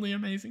phenomenally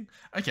amazing.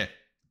 Okay.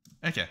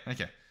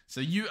 So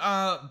you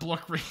are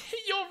block...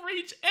 Your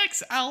reach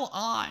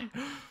XLI.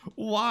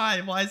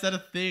 Why? Why is that a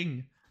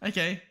thing?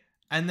 Okay.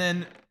 And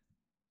then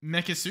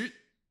Mecha Suit.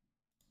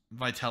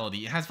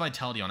 Vitality. It has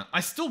Vitality on it. I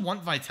still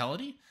want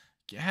Vitality.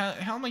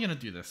 How am I going to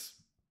do this?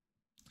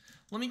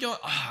 Let me go...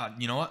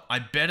 you know what? I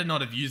better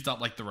not have used up,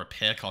 like, the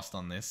repair cost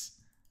on this.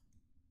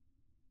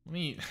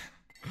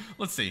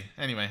 Let's see.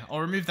 Anyway,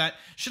 I'll remove that.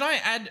 Should I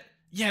add...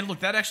 Yeah,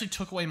 look, that actually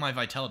took away my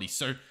Vitality.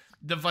 So,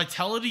 the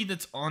Vitality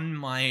that's on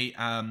my,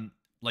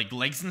 like,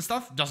 legs and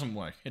stuff doesn't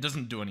work. It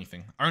doesn't do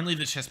anything. Only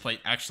the chest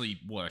plate actually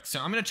works. So,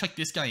 I'm going to check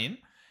this guy in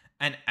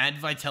and add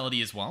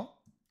Vitality as well.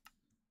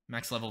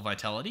 Max level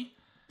Vitality.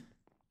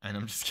 And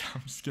I'm just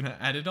gonna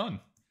add it on.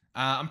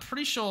 I'm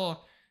pretty sure...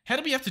 How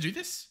do we have to do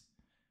this?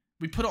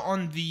 We put it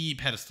on the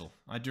pedestal.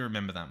 I do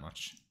remember that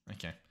much.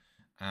 Okay.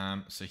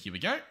 So here we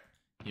go.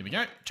 Here we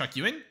go. Chuck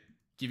you in.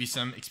 Give you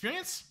some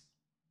experience.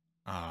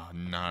 Oh,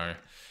 no.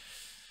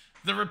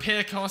 The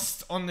repair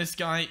cost on this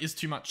guy is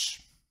too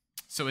much.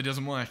 So it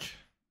doesn't work.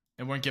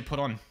 It won't get put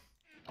on.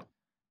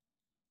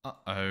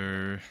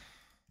 Uh-oh.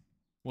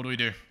 What do we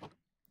do?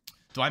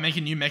 Do I make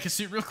a new mecha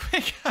suit real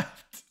quick?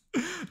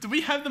 Do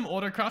we have them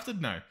auto-crafted?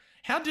 No.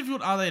 How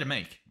difficult are they to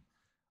make?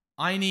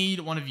 I need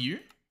one of you.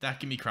 That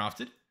can be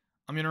crafted.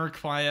 I'm going to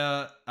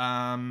require...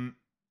 oh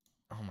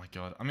my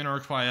god. I'm going to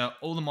require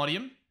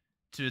Allthemodium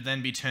to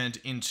then be turned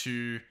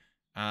into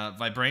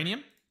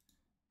Vibranium.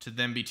 To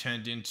then be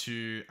turned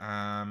into...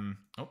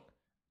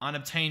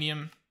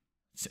 Unobtainium.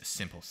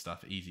 Simple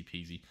stuff. Easy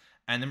peasy.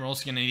 And then we're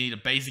also going to need a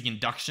basic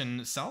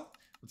induction cell.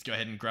 Let's go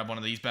ahead and grab one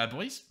of these bad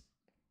boys.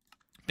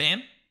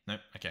 Bam. No,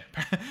 okay.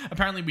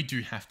 Apparently we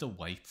do have to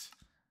wait.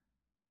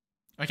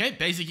 Okay,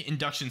 basic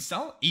induction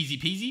cell. Easy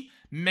peasy.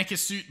 Mecha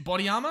suit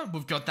body armor.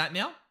 We've got that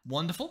now.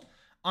 Wonderful.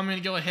 I'm going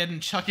to go ahead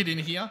and chuck it in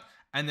here.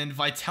 And then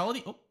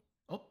vitality. Hello?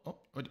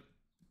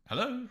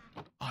 Oh,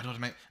 I don't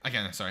make...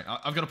 Okay, no, sorry.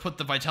 I've got to put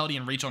the vitality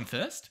and reach on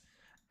first.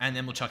 And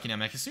then we'll chuck in our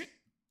mecha suit.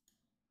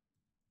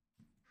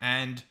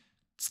 And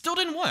still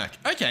didn't work.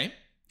 Okay,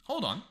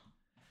 hold on.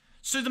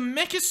 So the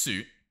mecha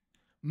suit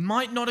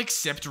might not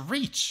accept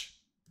reach.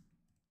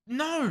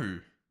 No.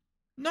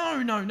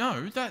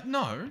 No.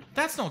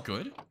 That's not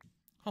good.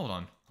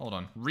 Hold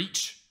on.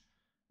 Reach.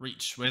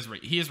 Where's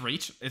reach? Here's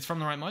reach. It's from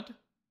the right mod.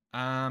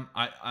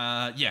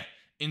 Yeah.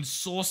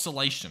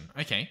 Ensorcelation.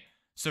 Okay.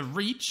 So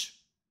reach.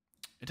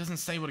 It doesn't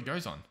say what it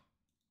goes on.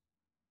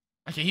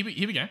 Okay, here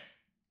we go.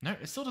 No,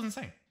 it still doesn't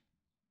say.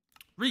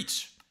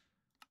 Reach.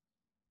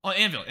 Oh,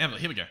 anvil.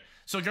 Here we go.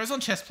 So it goes on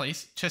chest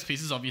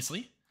pieces,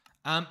 obviously.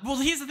 Well,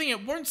 here's the thing.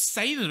 It won't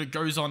say that it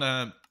goes on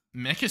a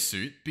mecha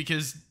suit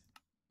because...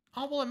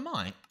 Oh, well, it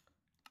might.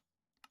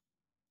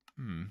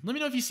 Let me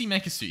know if you see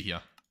mecha suit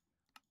here.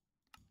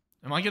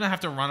 Am I going to have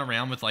to run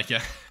around with, like,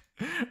 a...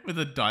 with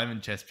a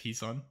diamond chest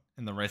piece on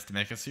and the rest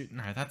mecha suit?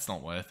 No, that's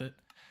not worth it.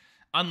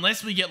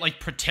 Unless we get, like,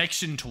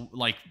 protection to...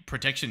 Like,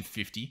 protection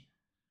 50.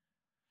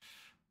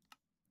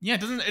 Yeah,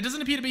 it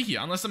doesn't appear to be here,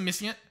 unless I'm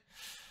missing it.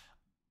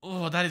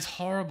 Oh, that is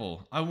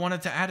horrible. I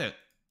wanted to add it.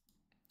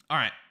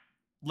 Alright.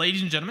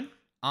 Ladies and gentlemen,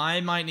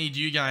 I might need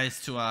you guys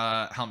to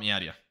help me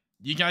out here.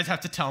 You guys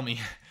have to tell me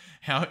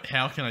how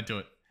can I do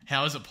it?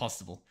 How is it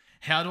possible?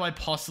 How do I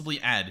possibly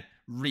add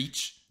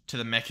reach to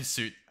the mecha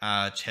suit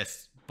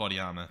chest body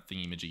armor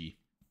thingy-majiggy?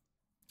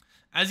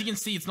 As you can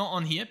see, it's not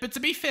on here, but to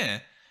be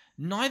fair,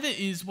 neither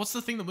is... What's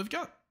the thing that we've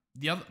got?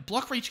 The other...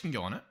 Block reach can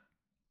go on it.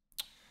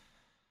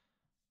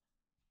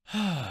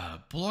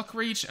 Block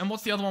reach, and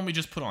what's the other one we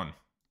just put on?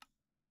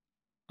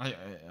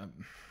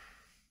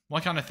 Why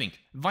can't I think?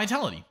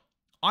 Vitality.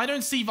 I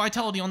don't see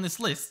vitality on this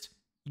list,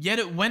 yet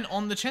it went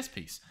on the chest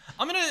piece.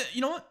 I'm gonna,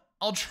 you know what?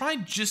 I'll try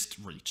just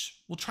reach.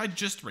 We'll try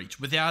just reach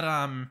without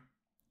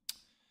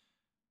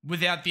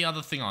the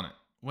other thing on it.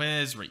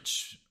 Where's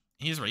reach?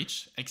 Here's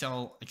reach.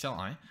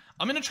 XLI.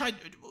 I'm gonna try.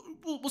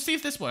 We'll see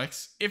if this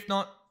works. If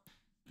not,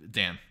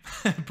 damn.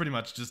 Pretty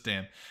much just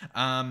damn.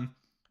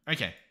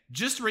 Okay.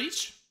 Just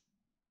reach.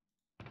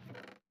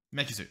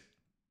 Mecha suit.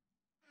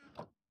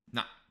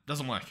 Nah,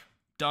 doesn't work.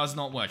 Does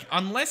not work.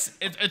 Unless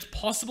it's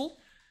possible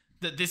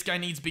that this guy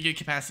needs bigger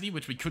capacity,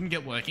 which we couldn't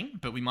get working,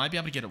 but we might be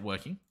able to get it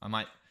working. I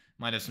might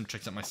have some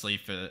tricks up my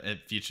sleeve for a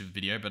future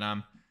video, but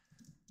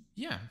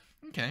yeah,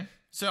 okay.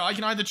 So I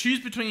can either choose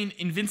between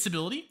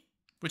invincibility,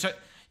 which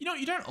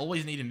you don't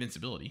always need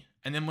invincibility,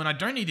 and then when I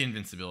don't need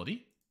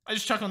invincibility, I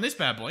just chuck on this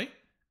bad boy,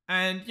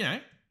 and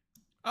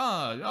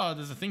oh,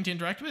 there's a thing to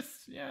interact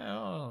with. Yeah,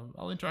 oh,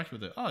 I'll interact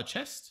with it. Oh,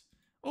 chest.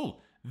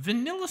 Oh,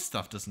 vanilla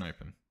stuff doesn't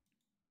open.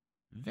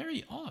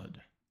 Very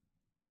odd.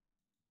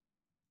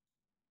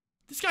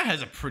 This guy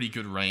has a pretty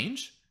good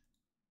range.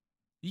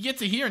 You get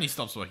to here and he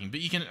stops working,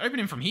 but you can open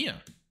him from here.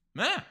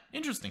 Ah,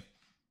 interesting.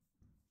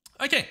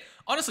 Okay,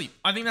 honestly,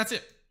 I think that's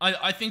it.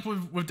 I think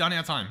we've done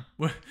our time.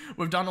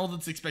 We've done all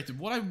that's expected.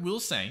 What I will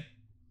say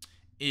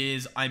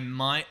is I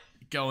might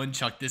go and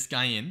chuck this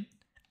guy in,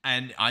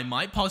 and I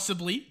might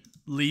possibly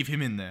leave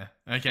him in there,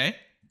 okay?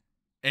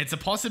 It's a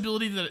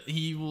possibility that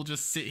he will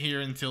just sit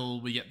here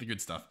until we get the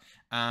good stuff.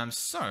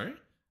 So, I'm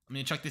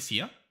going to chuck this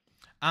here.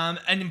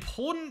 An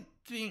important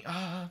thing,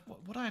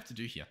 what do I have to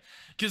do here?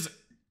 Because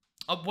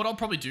what I'll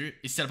probably do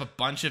is set up a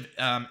bunch of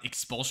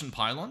expulsion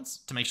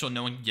pylons to make sure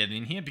no one can get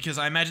in here, because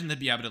I imagine they'd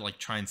be able to like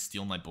try and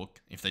steal my book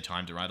if they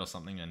timed it right or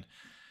something, and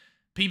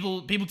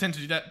people tend to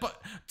do that.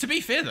 But to be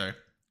fair though,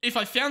 if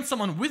I found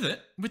someone with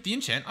the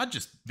enchant, I'd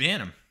just ban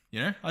them,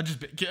 you know?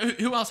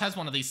 Who else has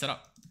one of these set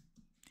up?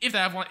 If they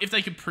have one, if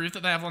they could prove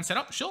that they have one set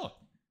up, sure.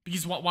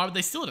 Because why would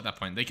they steal it at that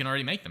point? They can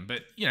already make them.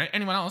 But, you know,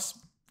 anyone else,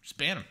 just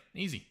ban them.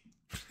 Easy.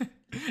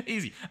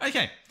 Easy.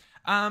 Okay.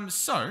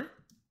 So,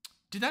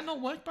 did that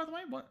not work, by the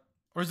way? What?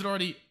 Or is it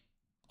already...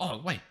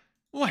 Oh, wait.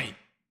 Wait.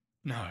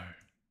 No.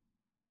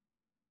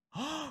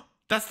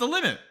 That's the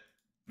limit.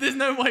 There's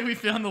no way we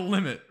found the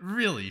limit.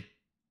 Really?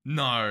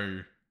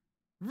 No.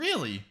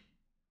 Really?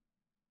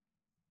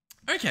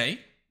 Okay.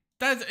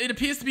 It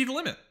appears to be the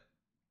limit.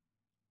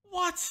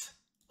 What?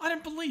 I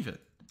don't believe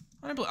it.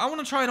 I want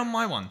to try it on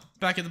my one,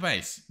 back at the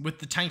base, with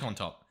the tank on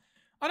top.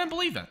 I don't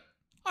believe that.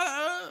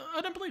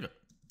 I don't believe it.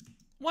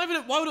 Why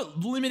would it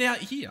limit out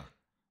here?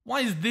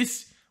 Why is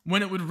this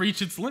when it would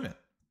reach its limit?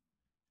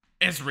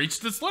 It's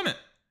reached its limit.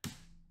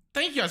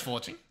 Thank you guys for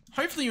watching.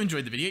 Hopefully you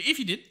enjoyed the video. If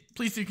you did,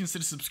 please do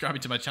consider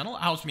subscribing to my channel. It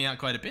helps me out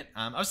quite a bit.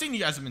 I've seen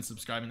you guys have been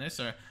subscribing there,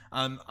 so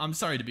I'm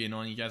sorry to be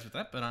annoying you guys with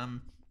that, but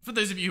for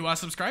those of you who are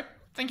subscribed,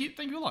 thank you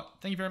a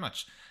lot. Thank you very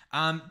much.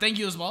 Thank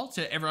you as well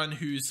to everyone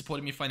who's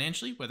supported me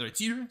financially, whether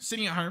it's you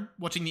sitting at home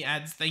watching the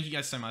ads. Thank you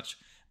guys so much.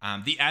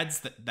 The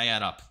ads, they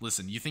add up.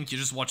 Listen, you think you're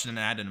just watching an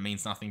ad and it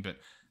means nothing, but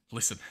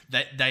listen,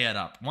 they add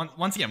up.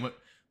 Once again,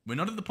 we're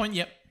not at the point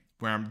yet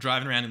where I'm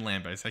driving around in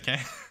Lambos,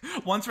 okay?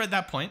 Once we're at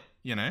that point,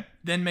 you know,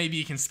 then maybe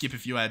you can skip a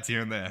few ads here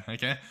and there,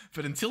 okay?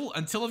 But until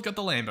I've got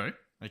the Lambo,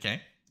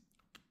 okay?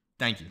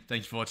 Thank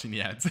you for watching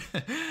the ads.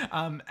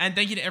 And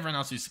thank you to everyone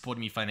else who's supported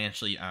me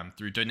financially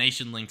through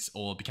donation links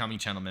or becoming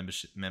channel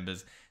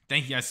members.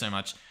 Thank you guys so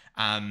much.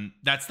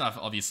 That stuff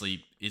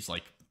obviously is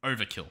like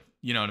overkill.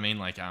 You know what I mean?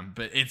 Like,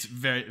 but it's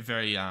very,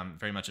 very,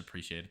 very much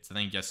appreciated. So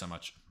thank you guys so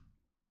much.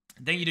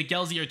 Thank you to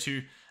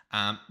Ep202.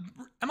 Am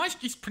I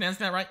just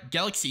pronouncing that right?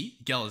 Galaxy?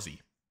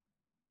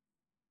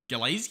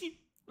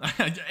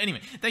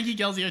 Anyway, thank you,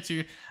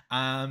 Ep202.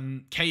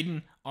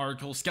 Caden,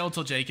 Oracle,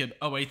 Skeletor Jacob,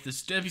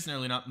 Oathus, Derpy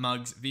Snowlunut,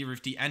 Mugs,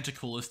 V-Rifty, and to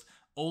Coolest,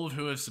 all of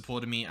who have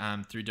supported me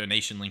through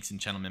donation links and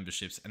channel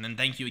memberships. And then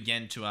thank you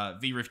again to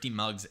V-Rifty,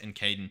 Mugs, and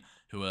Caden,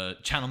 who are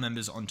channel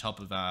members on top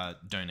of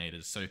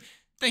donators. So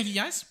thank you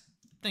guys.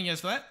 Thank you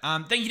guys for that.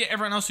 Thank you to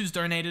everyone else who's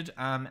donated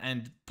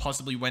and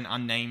possibly went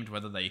unnamed,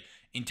 whether they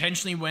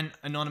intentionally went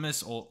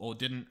anonymous or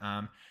didn't.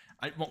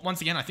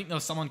 Once again, I think there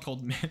was someone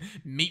called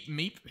Meep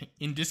Meep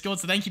in Discord.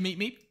 So thank you, Meep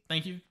Meep.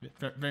 Thank you.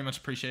 Very much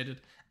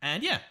appreciated.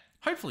 And yeah,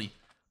 hopefully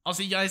I'll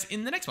see you guys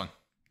in the next one.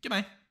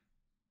 Goodbye.